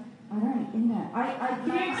it. I don't know. Can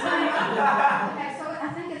you explain? Okay, so I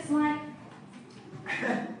think it's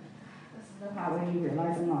this is the part where you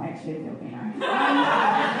realise I'm not actually Filipino.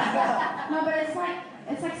 No, but it's like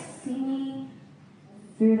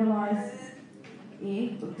semi-fertilised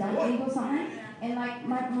egg, duck egg or something. And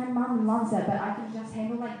my mum loves it, but I can just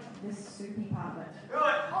handle this soupy part of it.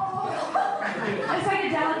 It's like a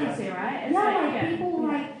delicacy, right? It's people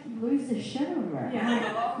lose their shit over it.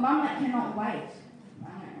 Yeah. Mum cannot wait.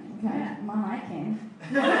 Okay, Mum I can.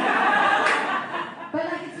 But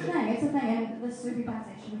it's a thing. soupy part's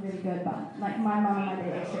actually really good, but like my mum and my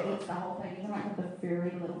dad actually eats the whole thing, even like with the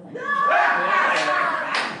furry little thing. You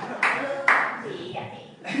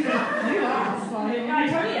asked, like, I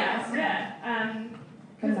totally asked, yeah.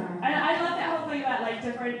 but no. I love that whole thing about like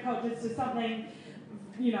different cultures to something,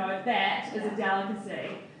 that is a delicacy,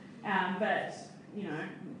 but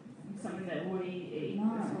something that we eat No.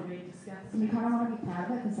 is probably disgusting. And you kind of want to be proud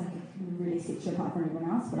of it because like it really sets you apart from everyone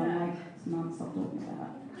else, but I'm like, Mum, stop talking about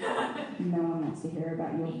it. No one wants to hear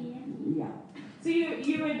about your, yeah. So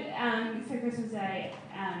you would, for Christmas Day,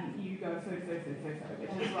 you go food, which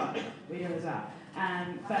is what we do as well.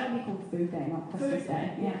 But it would be called Food Day, not Christmas Day.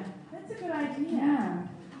 Yeah. That's a good idea. Yeah.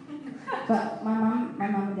 But my mum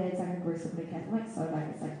and dad's like aggressively Catholic, so like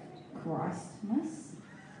it's like Christmas,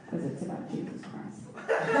 because it's about Jesus Christ.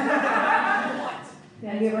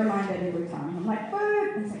 Yeah, you get reminded every time. I'm like, food!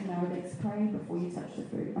 And it's like, no, let's pray before you touch the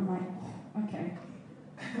food. I'm like, okay.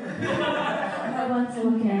 No one's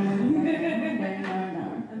looking. No.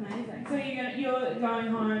 Amazing. So you're going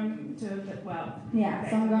home to, Yeah,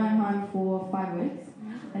 so I'm going home for 5 weeks,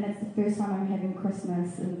 and it's the first time I'm having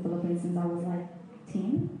Christmas in the Philippines since I was like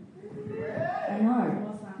 10. I know.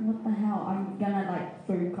 What the hell? I'm gonna like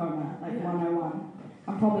food coma, like 101.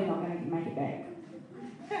 I'm probably not gonna make it back.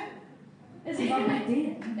 Is there there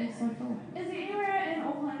anywhere in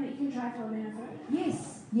Auckland that you can try Filipino food?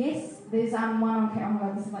 Yes. There's one on K. Oh my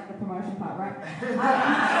god, this is like the promotion part, right?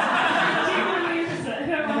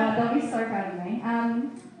 They'll be so proud of me.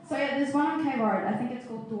 So yeah, there's one on K Road. I think it's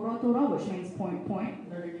called Toro, which means point.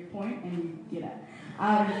 Literally you point and you get it.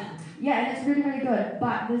 Yeah, and it's really, really good.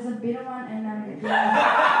 But there's a better one in I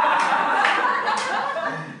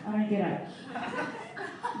don't get it.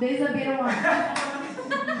 There's a better one.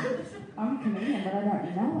 I'm a comedian, but I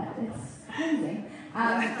don't know it. It's crazy.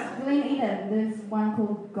 Glen Eden, there's one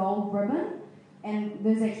called Gold Ribbon, and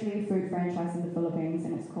there's actually a food franchise in the Philippines,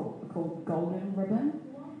 and it's called Golden Ribbon,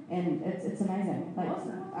 and it's amazing. Like,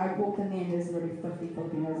 awesome. I walked in there, and there's literally 50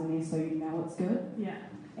 Filipinos in there, so you know it's good. Yeah.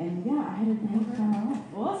 And yeah, I had a time of my life.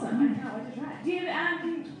 Awesome. I can't wait to try it. Do you have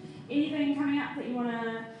anything coming up that you want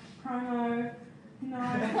to promo? No.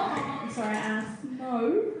 I'm sorry, I asked.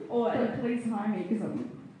 No. Or But please hire me because I'm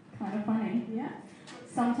kind of funny. Yeah.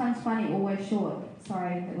 Sometimes funny, always short.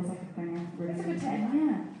 Sorry, it was like a thing I really That's a good didn't say.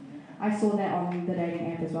 Yeah. I saw that on the dating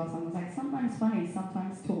app as well. Someone was like, sometimes funny,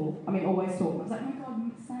 sometimes tall. I mean, always tall. I was like, oh my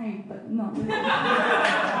god, same, but not really.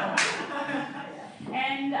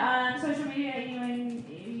 And social media,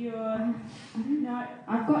 no.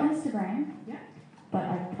 I've got Instagram. Yeah. But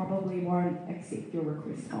I probably won't accept your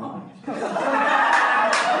request. Cool.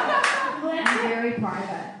 I'm very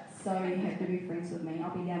private, so you have to be friends with me.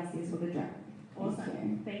 I'll be downstairs with a drink.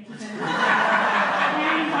 Awesome. Thank you so much.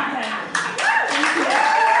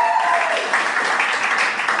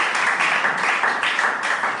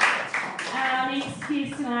 Our next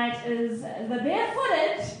guest tonight is the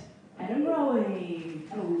barefooted Adam Rowie.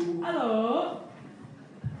 Hello.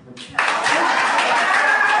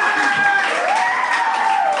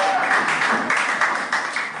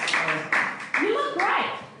 You look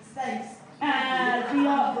great. Thanks. I'm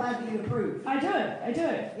glad that you approve. I do.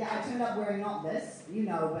 Yeah, I turned up wearing not this. You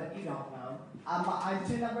know, but you don't know. I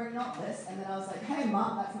turned up wearing not this, and then I was like, hey,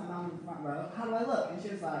 Mom, that's my mom in the front row. How do I look? And she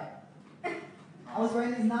was like, I was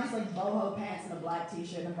wearing these nice, like, boho pants and a black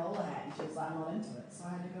t-shirt and a bowler hat, and she was like, I'm not into it. So I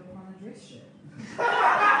had to go put on a dress shirt.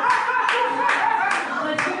 Well,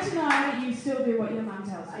 it's good to know that you still do what your mum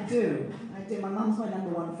tells you. I do. My mum's my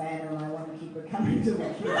 #1 fan, and I want to keep her coming to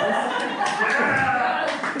watch me.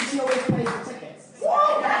 Because she always pays for tickets. So.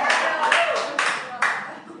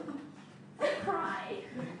 I cry.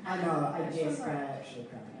 I know, I just cry, actually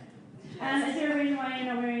cry. Is there a reason why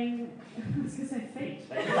you're not wearing, I was going to say feet,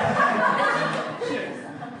 but shoes?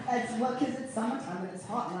 Because it's summertime and it's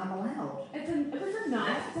hot and I'm allowed. It was a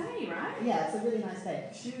nice day, right? Yeah, it's a really nice day.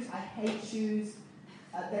 Shoes, I hate shoes.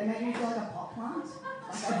 They make me feel like a pot plant.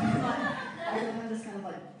 I'm just kind of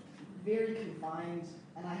like very confined,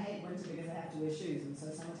 and I hate winter because I have to wear shoes, and so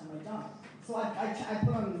summertime I don't. So I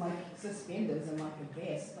put on like suspenders and like a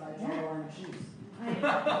vest, but I don't wear my shoes. I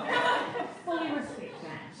fully respect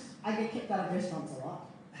that. I get kicked out of restaurants a lot.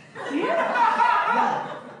 Yeah? Yeah.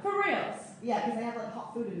 For reals? Yeah, because they have like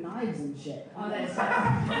hot food and knives and shit. Oh, that's right.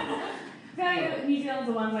 I feel like New Zealand's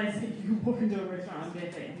the one place that you can walk into a restaurant and get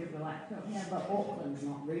it and people are like, oh. Yeah, but Auckland's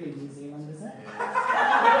not really New Zealand, is it?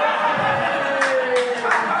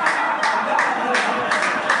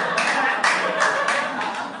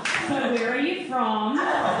 So where are you from?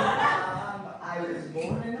 I was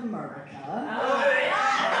born in America.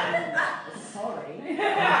 Sorry.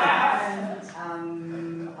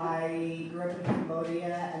 And I grew up in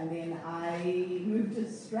Cambodia, and then I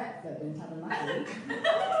Stratford in Taranaki.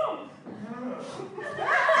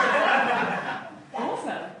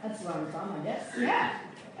 Awesome. That's where I'm from, I guess. Yeah.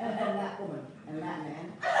 And that woman, and that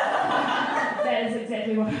man. That is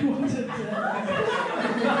exactly what I wanted to.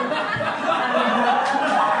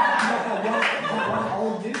 That one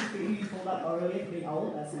old dude who you pulled up earlier for being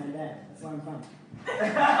old, that's my dad. That's where I'm from.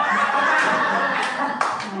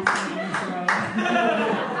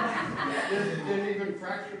 Didn't even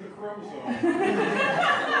fracture the chromosome.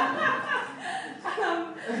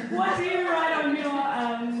 What do you write on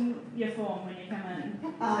your form when you come in?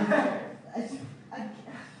 I'm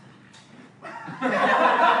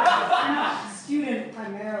a student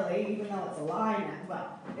primarily, even though it's a lie now. Well,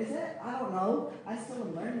 is it? I don't know. I still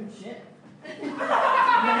am learning shit.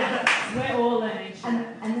 We're all learning shit. And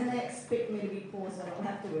then they expect me to be poor so I don't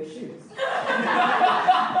have to wear shoes.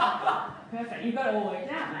 Perfect. You've got it all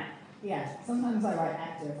worked out, mate. Yeah, sometimes I write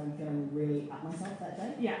actor if I'm feeling really up myself that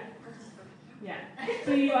day. Yeah. Yeah.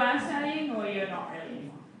 So you are studying or you're not really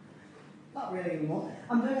anymore? Not really anymore.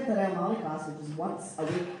 I'm doing it at the O'Malley class, which is once a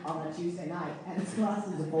week on a Tuesday night, and this class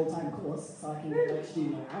is a full-time course, so I can get like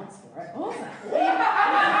student allowance for it. Awesome.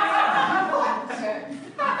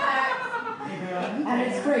 And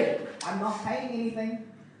it's free. I'm not paying anything.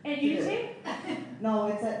 And UT? No,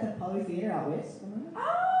 it's at the Poly Theatre out west. Oh,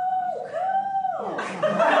 cool!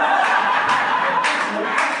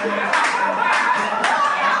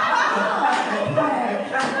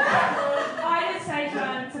 I did stage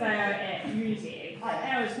one today at UT,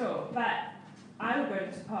 and it was cool, but I would go to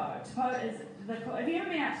Tapo. Tapo is the cool. Have you ever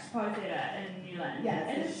been out to Tapo Theatre in Newland? Yeah,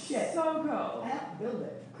 it it's is shit. so cool. I helped build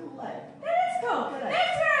it. Cool day. That is cool. Good That's day.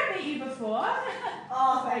 where I met you before.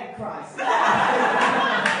 Oh, thank Christ.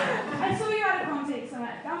 I saw you out of context, and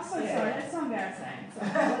I'm so sorry. That's so embarrassing. So,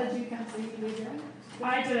 What did you come see me doing?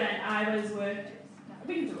 I didn't. I was working.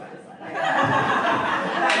 We can talk about this later.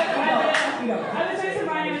 I was doing some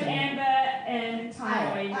writing with Amber and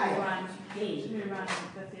Tiny, who run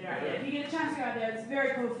the theatre. Yeah, if you get a chance to go out there, it's a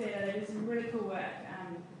very cool theatre. They do some really cool work.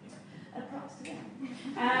 Props to them.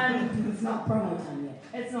 It's not promo time yet.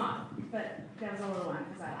 It's not, but that was a little one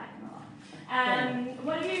because I like them a lot.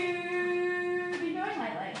 What have you been doing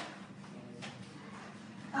lately?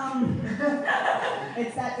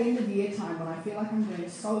 It's that end of year time when I feel like I'm doing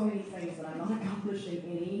so many things that I'm not accomplishing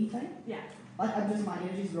anything. Yeah. Like my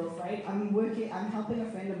energy's real frayed. I'm helping a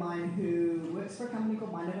friend of mine who works for a company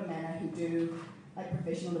called Mind Over Manor who do like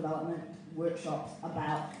professional development workshops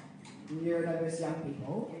about neurodiverse young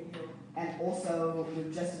people. And also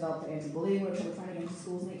we've just developed an anti-bullying workshop we're trying to get into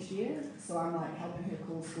schools next year. So I'm like helping her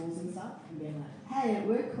call schools and stuff and being like, hey,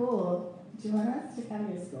 we're cool. Do you want us to come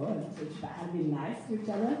to your school and teach about how to be nice to each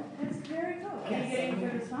other? That's very cool. Are Yes, you getting a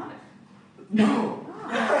good response? No.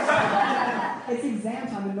 Oh. It's exam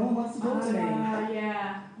time and no one wants to talk to me.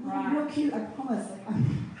 Yeah, right. You're cute, I promise. Like,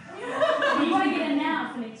 You want to get in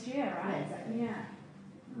now for next year, right? Yeah, exactly. Yeah.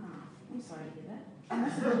 Oh, I'm sorry to hear that. I'm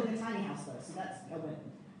also building a tiny house though, so that's a win.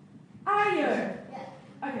 Are you?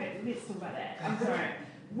 Yeah. Okay, let's talk about that. I'm sorry.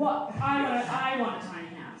 I want a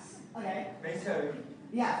tiny house. Okay. Me too.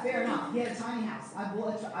 Yeah, fair enough. Yeah, a tiny house. I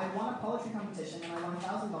won a poetry competition and I won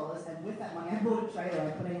 $1,000, and with that money I bought a trailer.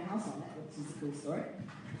 I'm putting a house on it, which is a cool story.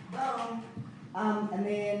 And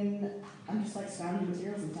then I'm just like scrounging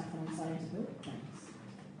materials and stuff, and I'm starting to build things.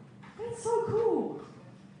 That's so cool.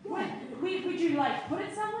 Would you like put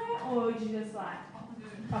it somewhere, or would you just like?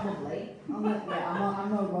 Probably. I'm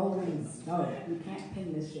no rolling stone. You can't pin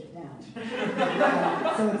this shit down.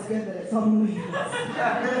 So it's good that it's on wheels.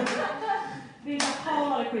 There's a whole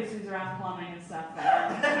lot of questions around plumbing and stuff.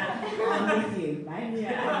 I'm with you, mate.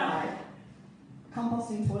 Yeah.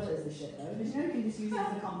 Composting toilet is the shit though. Did you know you can just use it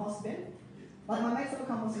as a compost bin? Like my mates have a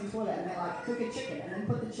composting toilet and they like cook a chicken and then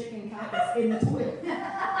put the chicken carcass in the toilet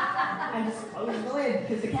and just close the lid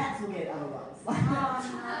because the cats will get it otherwise.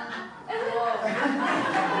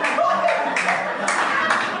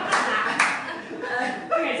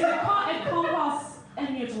 Okay, so it composts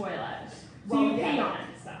in your toilet. So you pee on it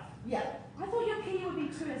and stuff. Yeah. I thought your pee would be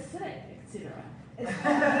too acidic, etc. The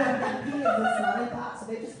pee is the smelly part, so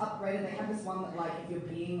they just upgraded. They have this one that, like, if you're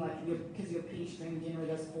peeing, like, because your pee stream generally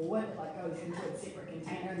goes forward, it like goes into a separate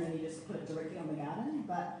container, and then you just put it directly on the garden.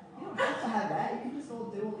 But you don't have to have that. You can just all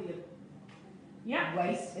do all the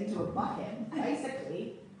waste into a bucket,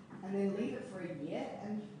 basically, and then leave it for a year,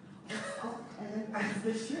 and then it's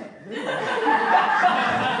the shit. Really. I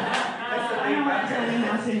don't want to tiny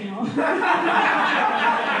house anymore.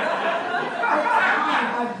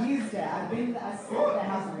 I've used it. I slept at the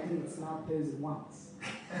house and I didn't smell poos once.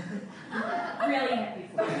 Really happy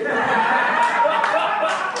for you.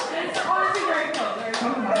 It's honestly very cool. Very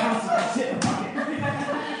cool. Come to my house and I shit in a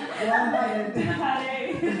bucket.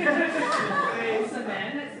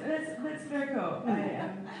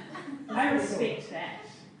 cool. I respect that.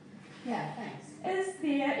 Yeah, thanks. Is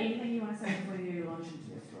there anything you want to say before you launch into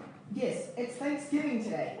your story? Yes, it's Thanksgiving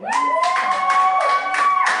today.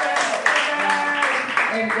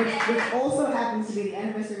 And which also happens to be the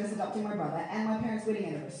anniversary of us adopting my brother and my parents' wedding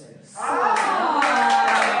anniversary. So,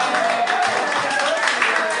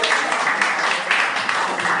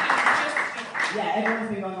 yeah, everyone's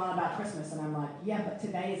been going on about Christmas, and I'm like, yeah, but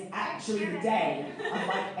today is actually the day of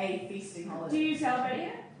like a feasting holiday. Do you celebrate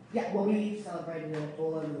it? Yeah, well, we celebrated it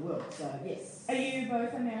all over the world, so yes. Are you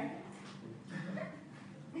both American?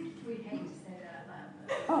 We hate to say that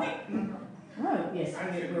out Oh, oh yes,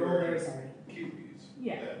 we're all very sorry. Kiwis.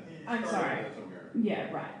 Yeah. That- I'm sorry. That's American.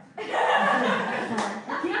 Yeah, right.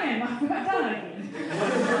 Again, I've done it again.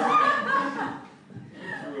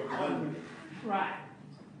 Through a blender. Right.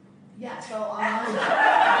 Yeah, so I have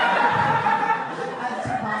 2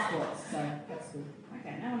 passports, so that's good.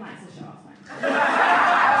 Okay, no one likes to show off, mate.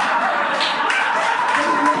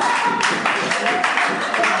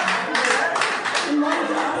 And why did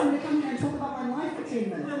you ask me to come here and talk about my life for 10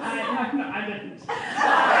 minutes? No, I didn't.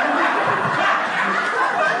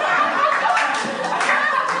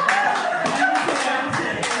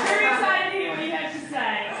 Very excited to hear what you have to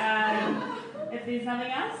say. If there's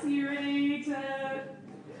nothing else, are you ready to...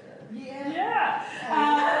 Yeah. Yeah.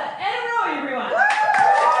 And roll, everyone.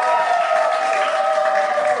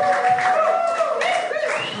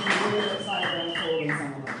 I'm really excited that I'm taller than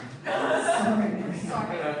some of them.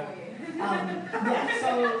 Sorry. Sorry for you. Yeah,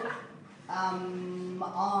 so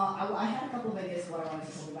I had a couple of ideas for what I wanted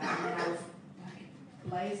to talk about, and then I was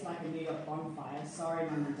blazed like a New York bonfire. Sorry,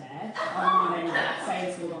 Mum and Dad. They say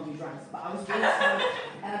in school don't do drugs, but I was really excited,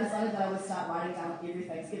 and I decided that I would start writing down every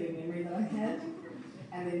Thanksgiving memory that I had,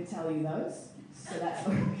 and then tell you those. So that's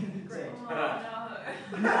what I'm going to do. Oh,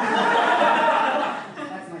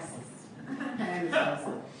 That's my sister. Her name is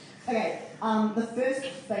Melissa. Okay, the first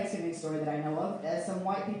Thanksgiving story that I know of, some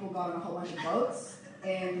white people got on a whole bunch of boats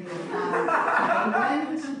in England.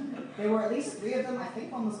 There were at least 3 of them. I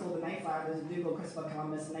think one was called the Mayflower. There was a dude called Christopher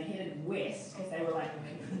Columbus, and they headed west because they were like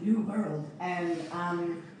looking for the new world. And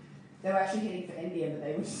they were actually heading for India, but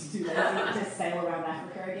they were just too lazy to sail around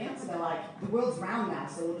Africa again. So they're like, the world's round now,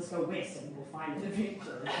 so we'll just go west and we'll find it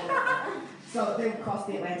eventually. So they crossed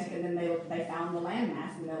the Atlantic, and then they found the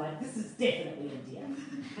landmass, and they're like, this is definitely India.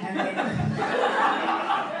 And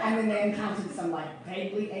then they encountered some like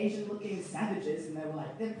vaguely Asian-looking savages, and they were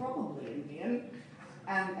like, they're probably Indian.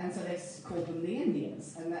 And so they called them the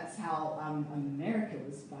Indians, and that's how America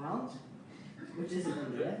was found, which isn't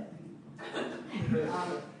India.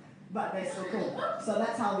 But they still called that. So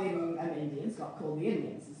that's how the Indians got called the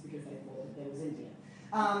Indians, is because they thought that there was India.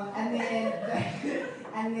 And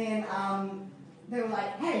then they were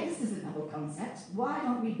like, hey, this is a novel concept. Why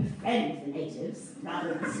don't we befriend the natives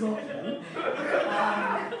rather than slaughter them?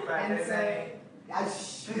 And so,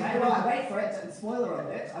 wait for it. Spoiler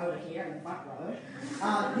alert, over here in the front row.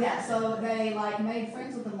 So they like made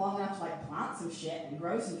friends with them long enough to like plant some shit and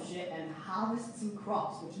grow some shit and harvest some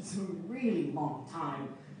crops, which is a really long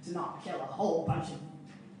time to not kill a whole bunch of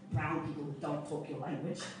brown people who don't talk your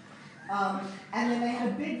language. And then they had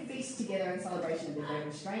a big feast together in celebration of their great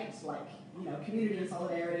restraint, like, community and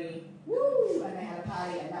solidarity, woo! And they had a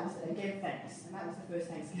party, and that was it. And gave thanks, and that was the first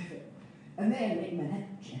Thanksgiving. And then they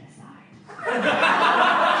committed genocide.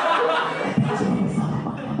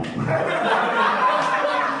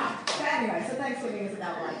 But anyway, so Thanksgiving is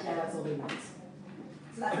about that's all we want.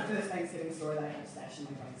 So that's the first Thanksgiving story that I have stashed in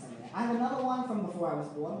my brain somewhere. I have another one from before I was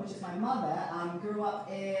born, which is my mother grew up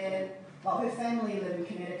in, her family lived in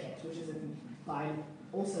Connecticut, which is by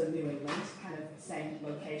also New England, kind of same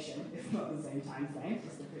location, if not the same time frame,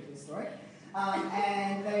 as the previous story.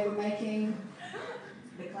 And they were making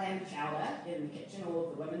the clam chowder in the kitchen, all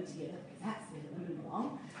of the women together, because that's where the women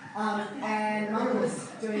belong. And Mum was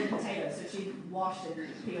doing potatoes, so she washed and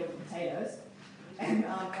peeled the potatoes. And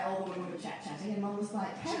all the women were chatting, and Mum was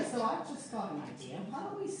like, hey, so I've just got an idea. Why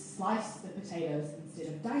don't we slice the potatoes instead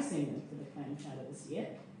of dicing them for the clam chowder this year?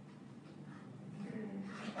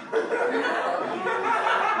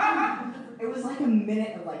 It was like a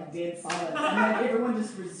minute of dead silence, and then everyone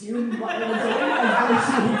just resumed what they were doing as though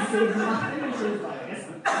she had said nothing, and she was like, yes,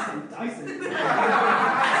 I'm dicing.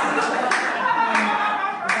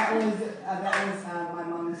 That was my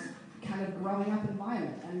mum's kind of growing up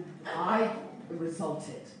environment, and I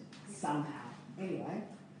resulted somehow. Anyway,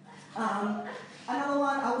 another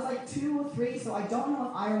one, I was 2 or 3, so I don't know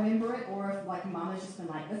if I remember it or if Mum has just been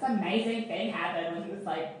like, this amazing thing happened when he was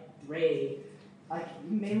 3. like,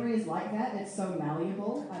 memory is like that. It's so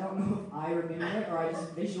malleable. I don't know if I remember it or I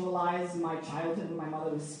just visualize my childhood when my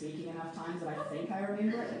mother was speaking enough times that I think I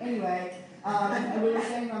remember it. Anyway, we were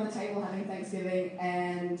sitting around the table having Thanksgiving,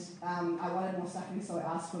 and I wanted more stuffing, so I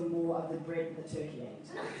asked for more of the bread that the turkey ate.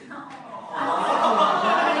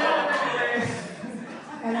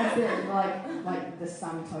 And that's it. Like the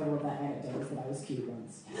sum total of that anecdote is that I was cute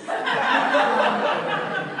once.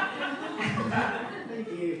 Thank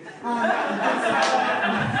you.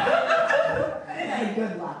 Hey,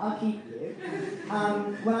 good luck. I'll keep you.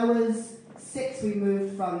 When I was 6, we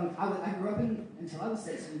moved from. I grew up until I was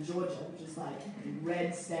 6 in Georgia, which is like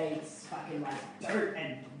red states, fucking like dirt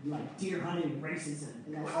and like deer hunting and racism,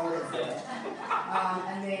 and that's all it's there.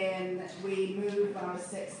 And then we moved when I was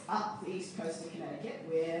 6 up the east coast of Connecticut,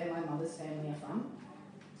 where my mother's family are from.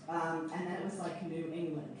 And then it was like New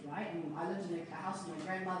England, right? And I lived in a house with my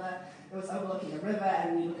grandmother. It was overlooking a river,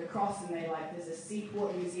 and you look across, and there's a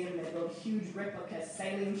seaport museum. They built huge replica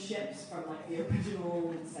sailing ships from like the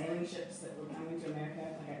original sailing ships that were coming to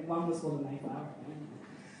America. Like one was called the Mayflower.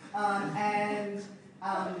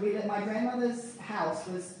 My grandmother's house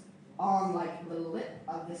was on like the lip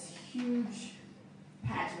of this huge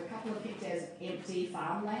patch of a couple of hectares of empty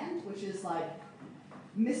farmland, which is like.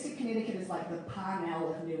 Mystic, Connecticut is like the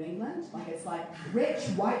Parnell of New England. Like it's like rich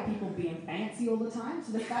white people being fancy all the time.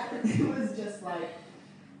 So the fact that there was just like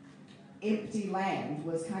empty land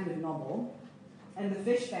was kind of novel. And the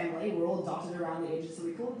fish family were all dotted around the edges, so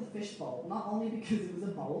we called it the fish bowl. Not only because it was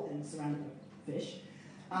a bowl and surrounded with fish,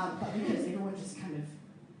 but because everyone just kind of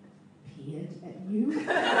peered at you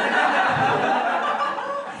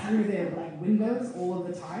through their like windows all of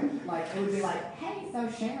the time. Like it would be like, hey, so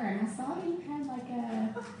Sharon, I saw you had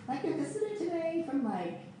like a visitor today from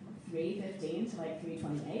like 3:15 to like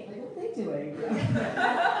 3:28. Like what are they doing?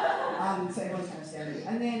 So everyone's kind of staring.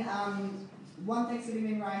 And then one Thanksgiving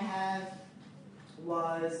memory I have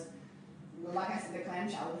was, like I said, the clam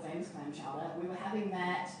chowder, the famous clam chowder. We were having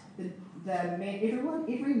that.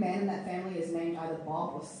 Every man in that family is named either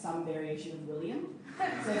Bob or some variation of William.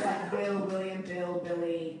 So it's like Bill, William, Bill,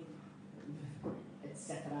 Billy,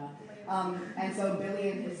 etc. And so Billy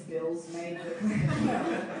and his Bills made the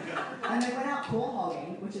and they went out claw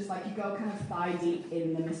hogging, which is like you go kind of thigh deep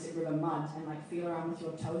in the Mystic River mud and like feel around with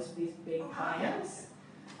your toes for these big clams.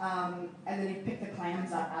 And then you pick the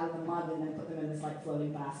clams up out of the mud and then put them in this like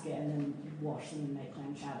floating basket and then you wash them and make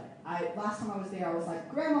clam chowder. Last time I was there, I was like,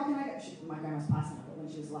 Grandma, can I go? My grandma's passing out, but when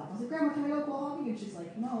she was alive, I was like, Grandma, can I go claw hogging? And she's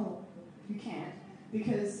like, no, you can't,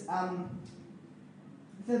 because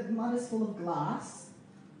the mud is full of glass.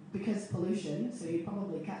 Because pollution, so you'd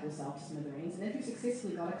probably cut yourself to smithereens, and if you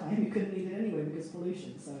successfully got a clam, you couldn't eat it anyway because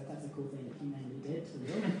pollution. So that's a cool thing that humanity did to the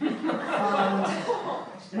world.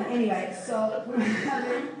 But anyway, so we're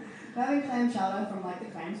having clam chowder from like the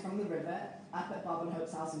clams from the river up at Bob and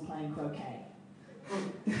Hope's house and playing croquet.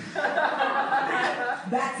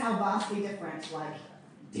 That's how vastly different, like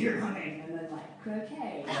deer hunting and then like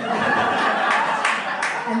croquet.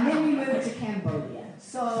 And then we moved to Cambodia.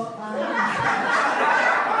 So,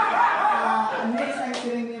 next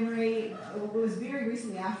Thanksgiving memory, it was very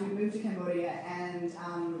recently after we moved to Cambodia, and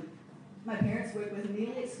my parents worked with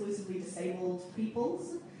nearly exclusively disabled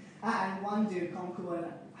peoples, and one dude,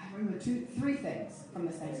 Kongkuan, I remember 3 things from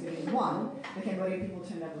this Thanksgiving. One, the Cambodian people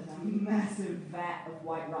turned up with a massive vat of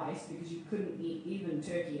white rice because you couldn't eat even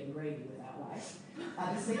turkey and gravy without rice.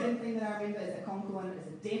 The second thing that I remember is that Kongkuan is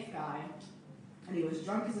a deaf guy, and he was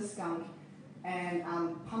drunk as a skunk, and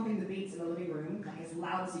pumping the beats in the living room like as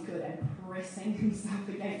loud as he could and pressing himself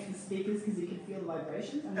against the speakers because he could feel the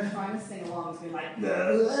vibrations and was trying to sing along, being like and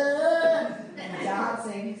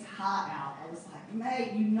dancing his heart out. I was like,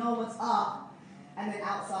 mate, you know what's up. And then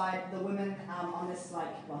outside, the women on this a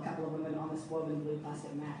couple of women on this woven blue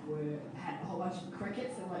plastic mat had a whole bunch of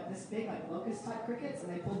crickets that were like this big, like locust type crickets,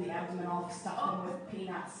 and they pulled the abdomen off, stuffed them with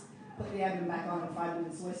peanuts, put the abdomen back on, and fried them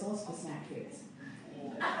in soy sauce for snack foods.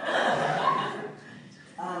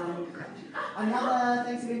 Another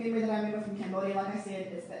Thanksgiving memory that I remember from Cambodia, like I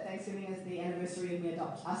said, is that Thanksgiving is the anniversary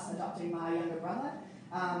of us adopting my younger brother.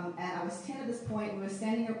 And I was 10 at this point. We were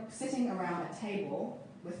sitting around a table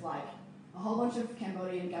with like a whole bunch of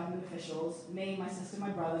Cambodian government officials, me, my sister, my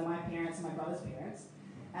brother, my parents, and my brother's parents.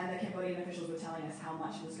 And the Cambodian officials were telling us how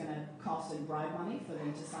much it was going to cost in bribe money for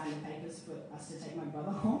them to sign the papers for us to take my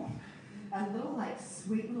brother home. And the little, like,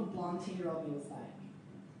 sweet little blonde 10-year-old me was like,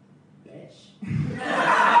 bitch. And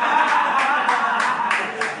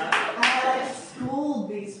I schooled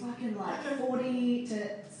these fucking like 40 to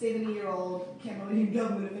 70-year-old Cambodian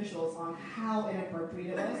government officials on how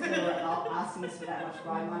inappropriate it was. They were asking us for that much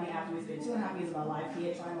bribe money after we spent 2.5 years of our life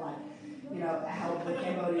here trying to like help the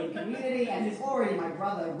Cambodian community, and he's already my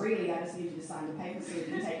brother, really, I just need you to sign the paper so we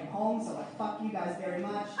can take him home, so fuck you guys very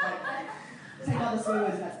much, take all the swear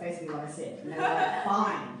words, and that's basically what I said, and they were like,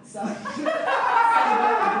 fine, so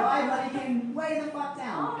my money came way the fuck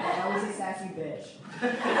down, but I was a sassy bitch.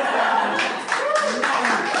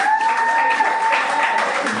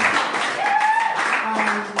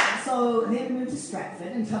 So then we moved to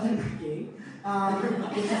Stratford in Taranaki,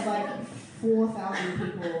 which is 4,000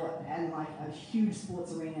 people and a huge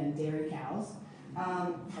sports arena and dairy cows,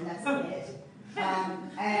 and that's it.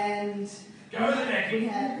 And we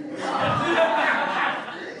had.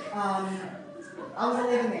 I was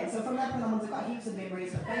 11 then, so from that point onwards, I've got heaps of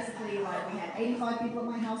memories. But basically, we had 85 people at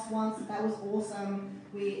my house once. That was awesome.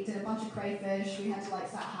 We did a bunch of crayfish. We had to start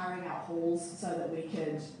hiring out halls so that we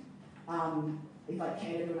could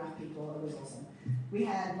cater to enough people. It was awesome. We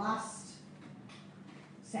had last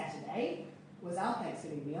Saturday was our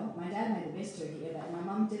Thanksgiving meal. My dad made the best turkey ever, and my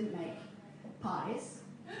mum didn't make pies.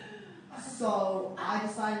 So I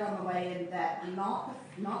decided on the way in that not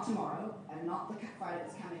tomorrow and not the Friday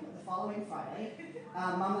that's coming, but the following Friday,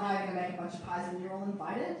 Mum and I are going to make a bunch of pies, and you're all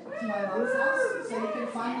invited to my mum's house. So you can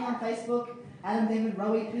find me on Facebook, Adam David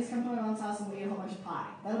Rowie. Please come to my mum's house and we'll eat a whole bunch of pie.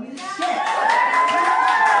 That'll be the shit.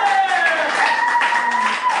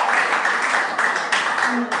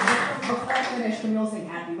 Before I finish, can we all sing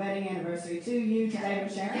Happy Wedding Anniversary to you, to David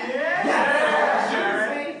and Sharon? Yeah!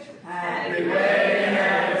 Happy wedding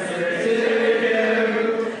anniversary to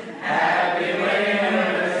you. Happy wedding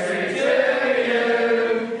anniversary to you.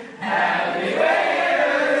 Happy wedding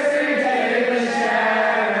anniversary, David and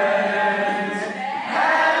Sharon.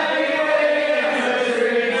 Happy wedding anniversary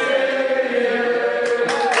to you.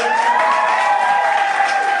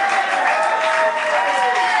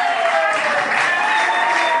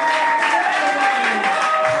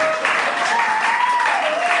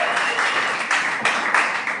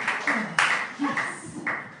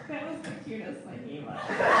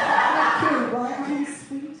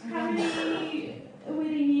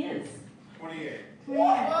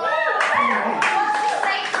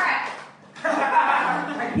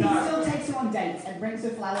 Brings her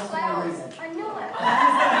flowers for no reason. I know it.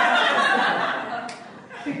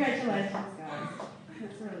 Congratulations, guys.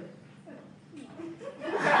 That's really.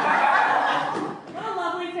 What a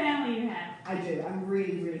lovely family you have. I do. I'm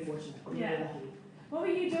really, really fortunate. I'm Yeah. really lucky. What were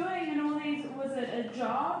you doing in all these? Was it a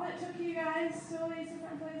job that took you guys to all these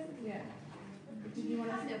different places? Yeah. Did you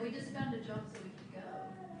want to? We just found a job so we could go.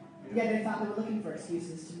 Yeah, they thought they were looking for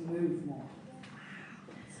excuses to move more.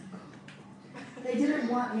 They didn't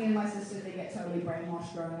want me and my sister to get totally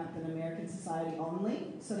brainwashed growing up in American society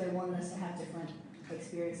only, so they wanted us to have different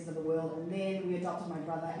experiences of the world. And then we adopted my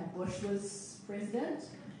brother, and Bush was president.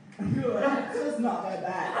 It was not that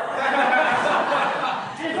bad.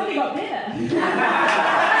 And it's only got better.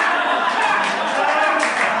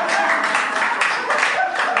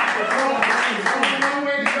 One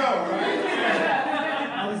way to go, right?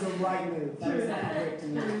 That was the right move. That was the correct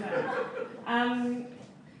move.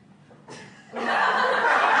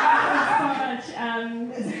 So much.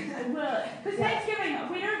 Well, because Thanksgiving,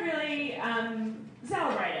 we don't really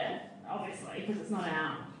celebrate it, obviously, because it's not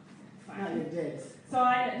our No, you did. So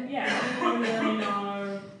I don't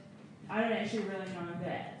actually really know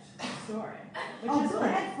that story, which is good.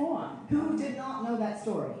 bad form. Who did not know that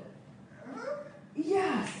story?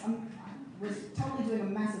 Yes! I was totally doing a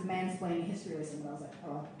massive mansplaining history lesson, but I was like,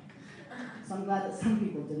 oh. So I'm glad that some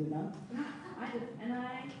people didn't know. I did, and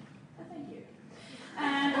I thank you.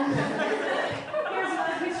 And here's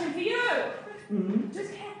another question for you. Mm-hmm.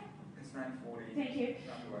 Just cat. It's 9:40. Thank you.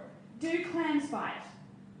 Time to work. Do clams fight?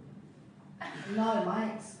 No,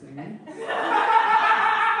 my experience.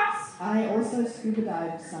 I also scuba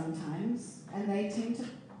dive sometimes, and they tend to,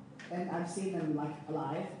 and I've seen them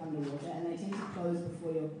alive underwater, and they tend to close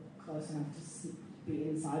before you're close enough to be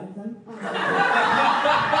inside of them.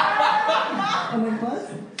 And then close.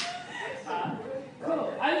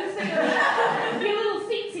 Cool. I was just thinking, your little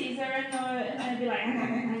feetsies are in the, and they'd be like,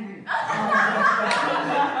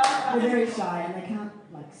 They're very shy, and they can't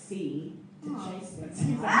see to chase things.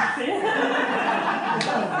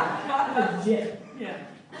 Legit. Yeah.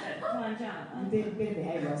 Clam jump. A bit of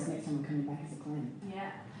behaviour else next time I'm coming back as a clan.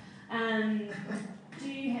 Yeah. Do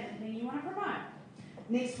you have anything you want to promote?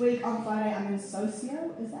 Next week on Friday I'm in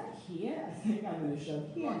Socio. Is that here? I think I'm going to show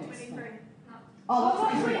here next 23. Friday. Oh,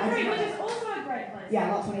 Lot 23. 23, which is also a great place.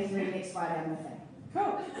 Yeah, Lot 23 next Friday I'm the thing.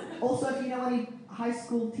 Cool. Also, if you know any high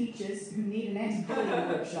school teachers who need an anti-bullying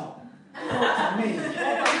workshop, talk to me.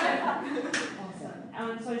 Awesome.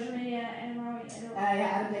 On social media, Adam Rowie.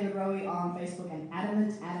 Yeah, Adam David Rowie on Facebook and Adam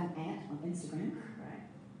Ant on Instagram. Right.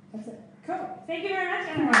 That's it. Cool. Cool. Thank you very much,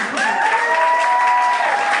 everyone.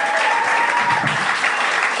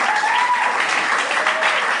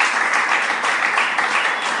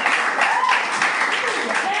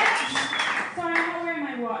 Sorry, I'm not wearing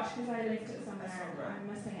my watch because I left it somewhere. That's all right. I'm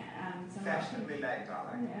missing it somewhere. Fashionably late,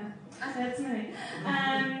 darling. Yeah, that's me.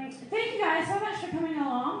 Thank you guys so much for coming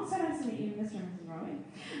along. So nice to meet you, Mr. and Mrs. Rowie.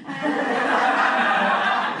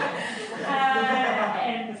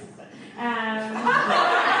 And this is it.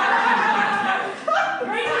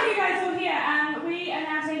 Great to have you guys all here. We are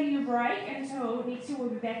now taking a break until next year. We'll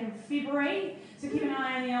be back in February. So keep an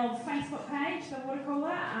eye on the old Facebook page, the water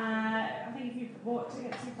cooler. I think if you've bought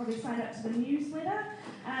tickets, you've probably signed up to the newsletter.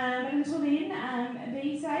 But until then,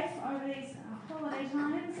 be safe over these holiday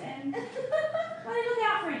times and look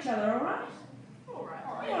out for each other, all right?